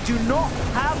Secret. They do not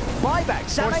have buyback.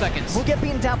 4 seconds. Will get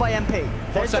beaten down by MP.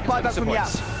 There's the buyback from Yap.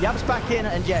 Yap's back in,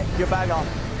 and Jay, you're back on.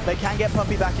 They can get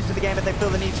Puppey back into the game if they feel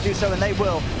the need to do so, and they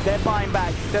will. They're buying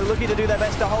back. They're looking to do their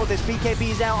best to hold this.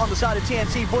 BKB's out on the side of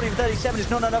TNC. 40-37 is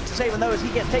not enough to save him, though, as he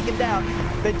gets taken down.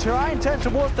 They try and turn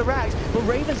towards the racks, but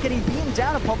Raven's getting beaten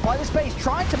down upon by the space,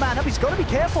 trying to man up. He's got to be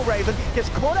careful, Raven. Gets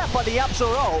caught out by the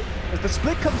Yapsor ult. As the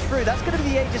split comes through, that's going to be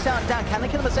the Aegis out and down. Can they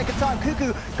kill him a second time?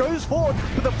 Cuckoo goes forward,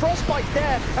 but the Frostbite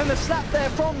there, and the slap there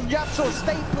from Yapsor.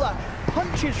 Stapler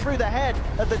punches through the head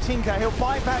of the Tinker. He'll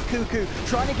buy back Cuckoo,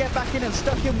 trying to get back in and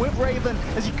stuck him with Raven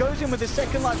as he goes in with his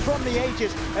second life from the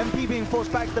Aegis. MP being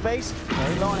forced back to the base.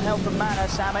 Very low on health and mana.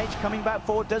 Sam H coming back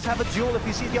forward, does have a duel if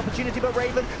he sees the opportunity, but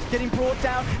Raven getting brought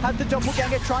down, had the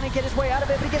doppelganger trying to get his way out of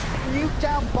it, but he gets nuked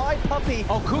down by Puppey.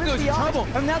 Oh, Cuckoo's in trouble.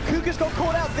 And now Cuckoo's got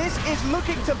caught out. This is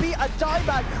looking to be a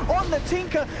dieback on the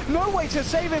Tinker. No way to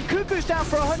save him. Cuckoo's down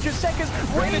for 100 seconds.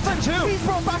 Raven, he's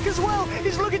brought back as well.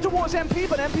 He's looking towards MP,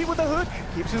 but MP with the hood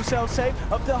keeps himself safe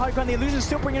up to the high ground. The illusion's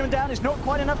still bringing him down. It's not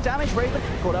quite enough damage. Raven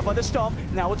caught up by the Stomp.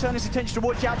 Now we'll turn his attention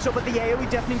towards Yapso, but the AoE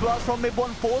deafening blast from mid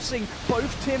one, forcing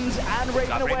both Tims and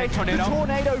Raven away. The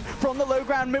tornado from the low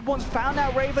ground. Mid one's found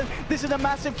out Raven. This is a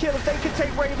massive kill. If they can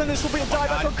take Raven, this will be a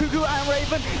dieback on Cuckoo and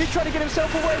Raven. He's trying to get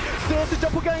himself away. There's the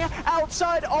doppelganger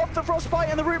outside of the Frostbite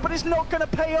and the root, but it's not going to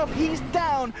pay off. He's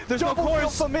down. There's double no kill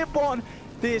for mid one.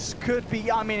 This could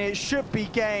be, I mean, it should be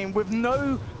game with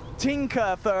no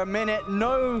Tinker for a minute,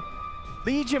 no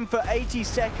Legion for 80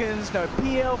 seconds, no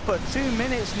PL for 2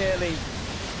 minutes nearly.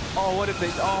 Oh, what if they...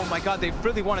 Oh my god, they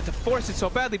really wanted to force it so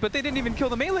badly, but they didn't even kill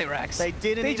the melee racks. They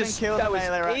didn't even kill the melee racks.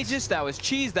 That was Aegis, that was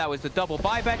Cheese, that was the double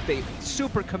buyback. They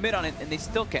super commit on it, and they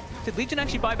still can't. Did Legion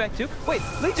actually buy back too? Wait,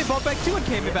 Legion bought back too and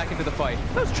came back into the fight.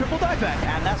 That was triple dieback.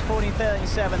 And that's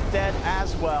 14-37 dead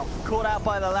as well. Caught out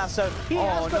by the lasso. He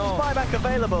has got his buyback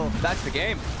available. That's the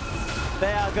game.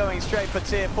 They are going straight for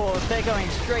tier 4s. They're going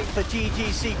straight for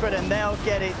GG Secret, and they'll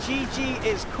get it. GG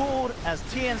is called as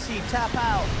TNC tap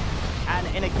out.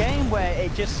 And in a game where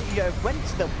it just went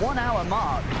to the 1 hour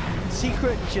mark,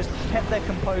 Secret just kept their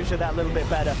composure that little bit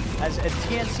better. As a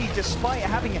TNC, despite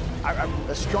having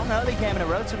a strong early game and a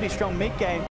relatively strong mid game,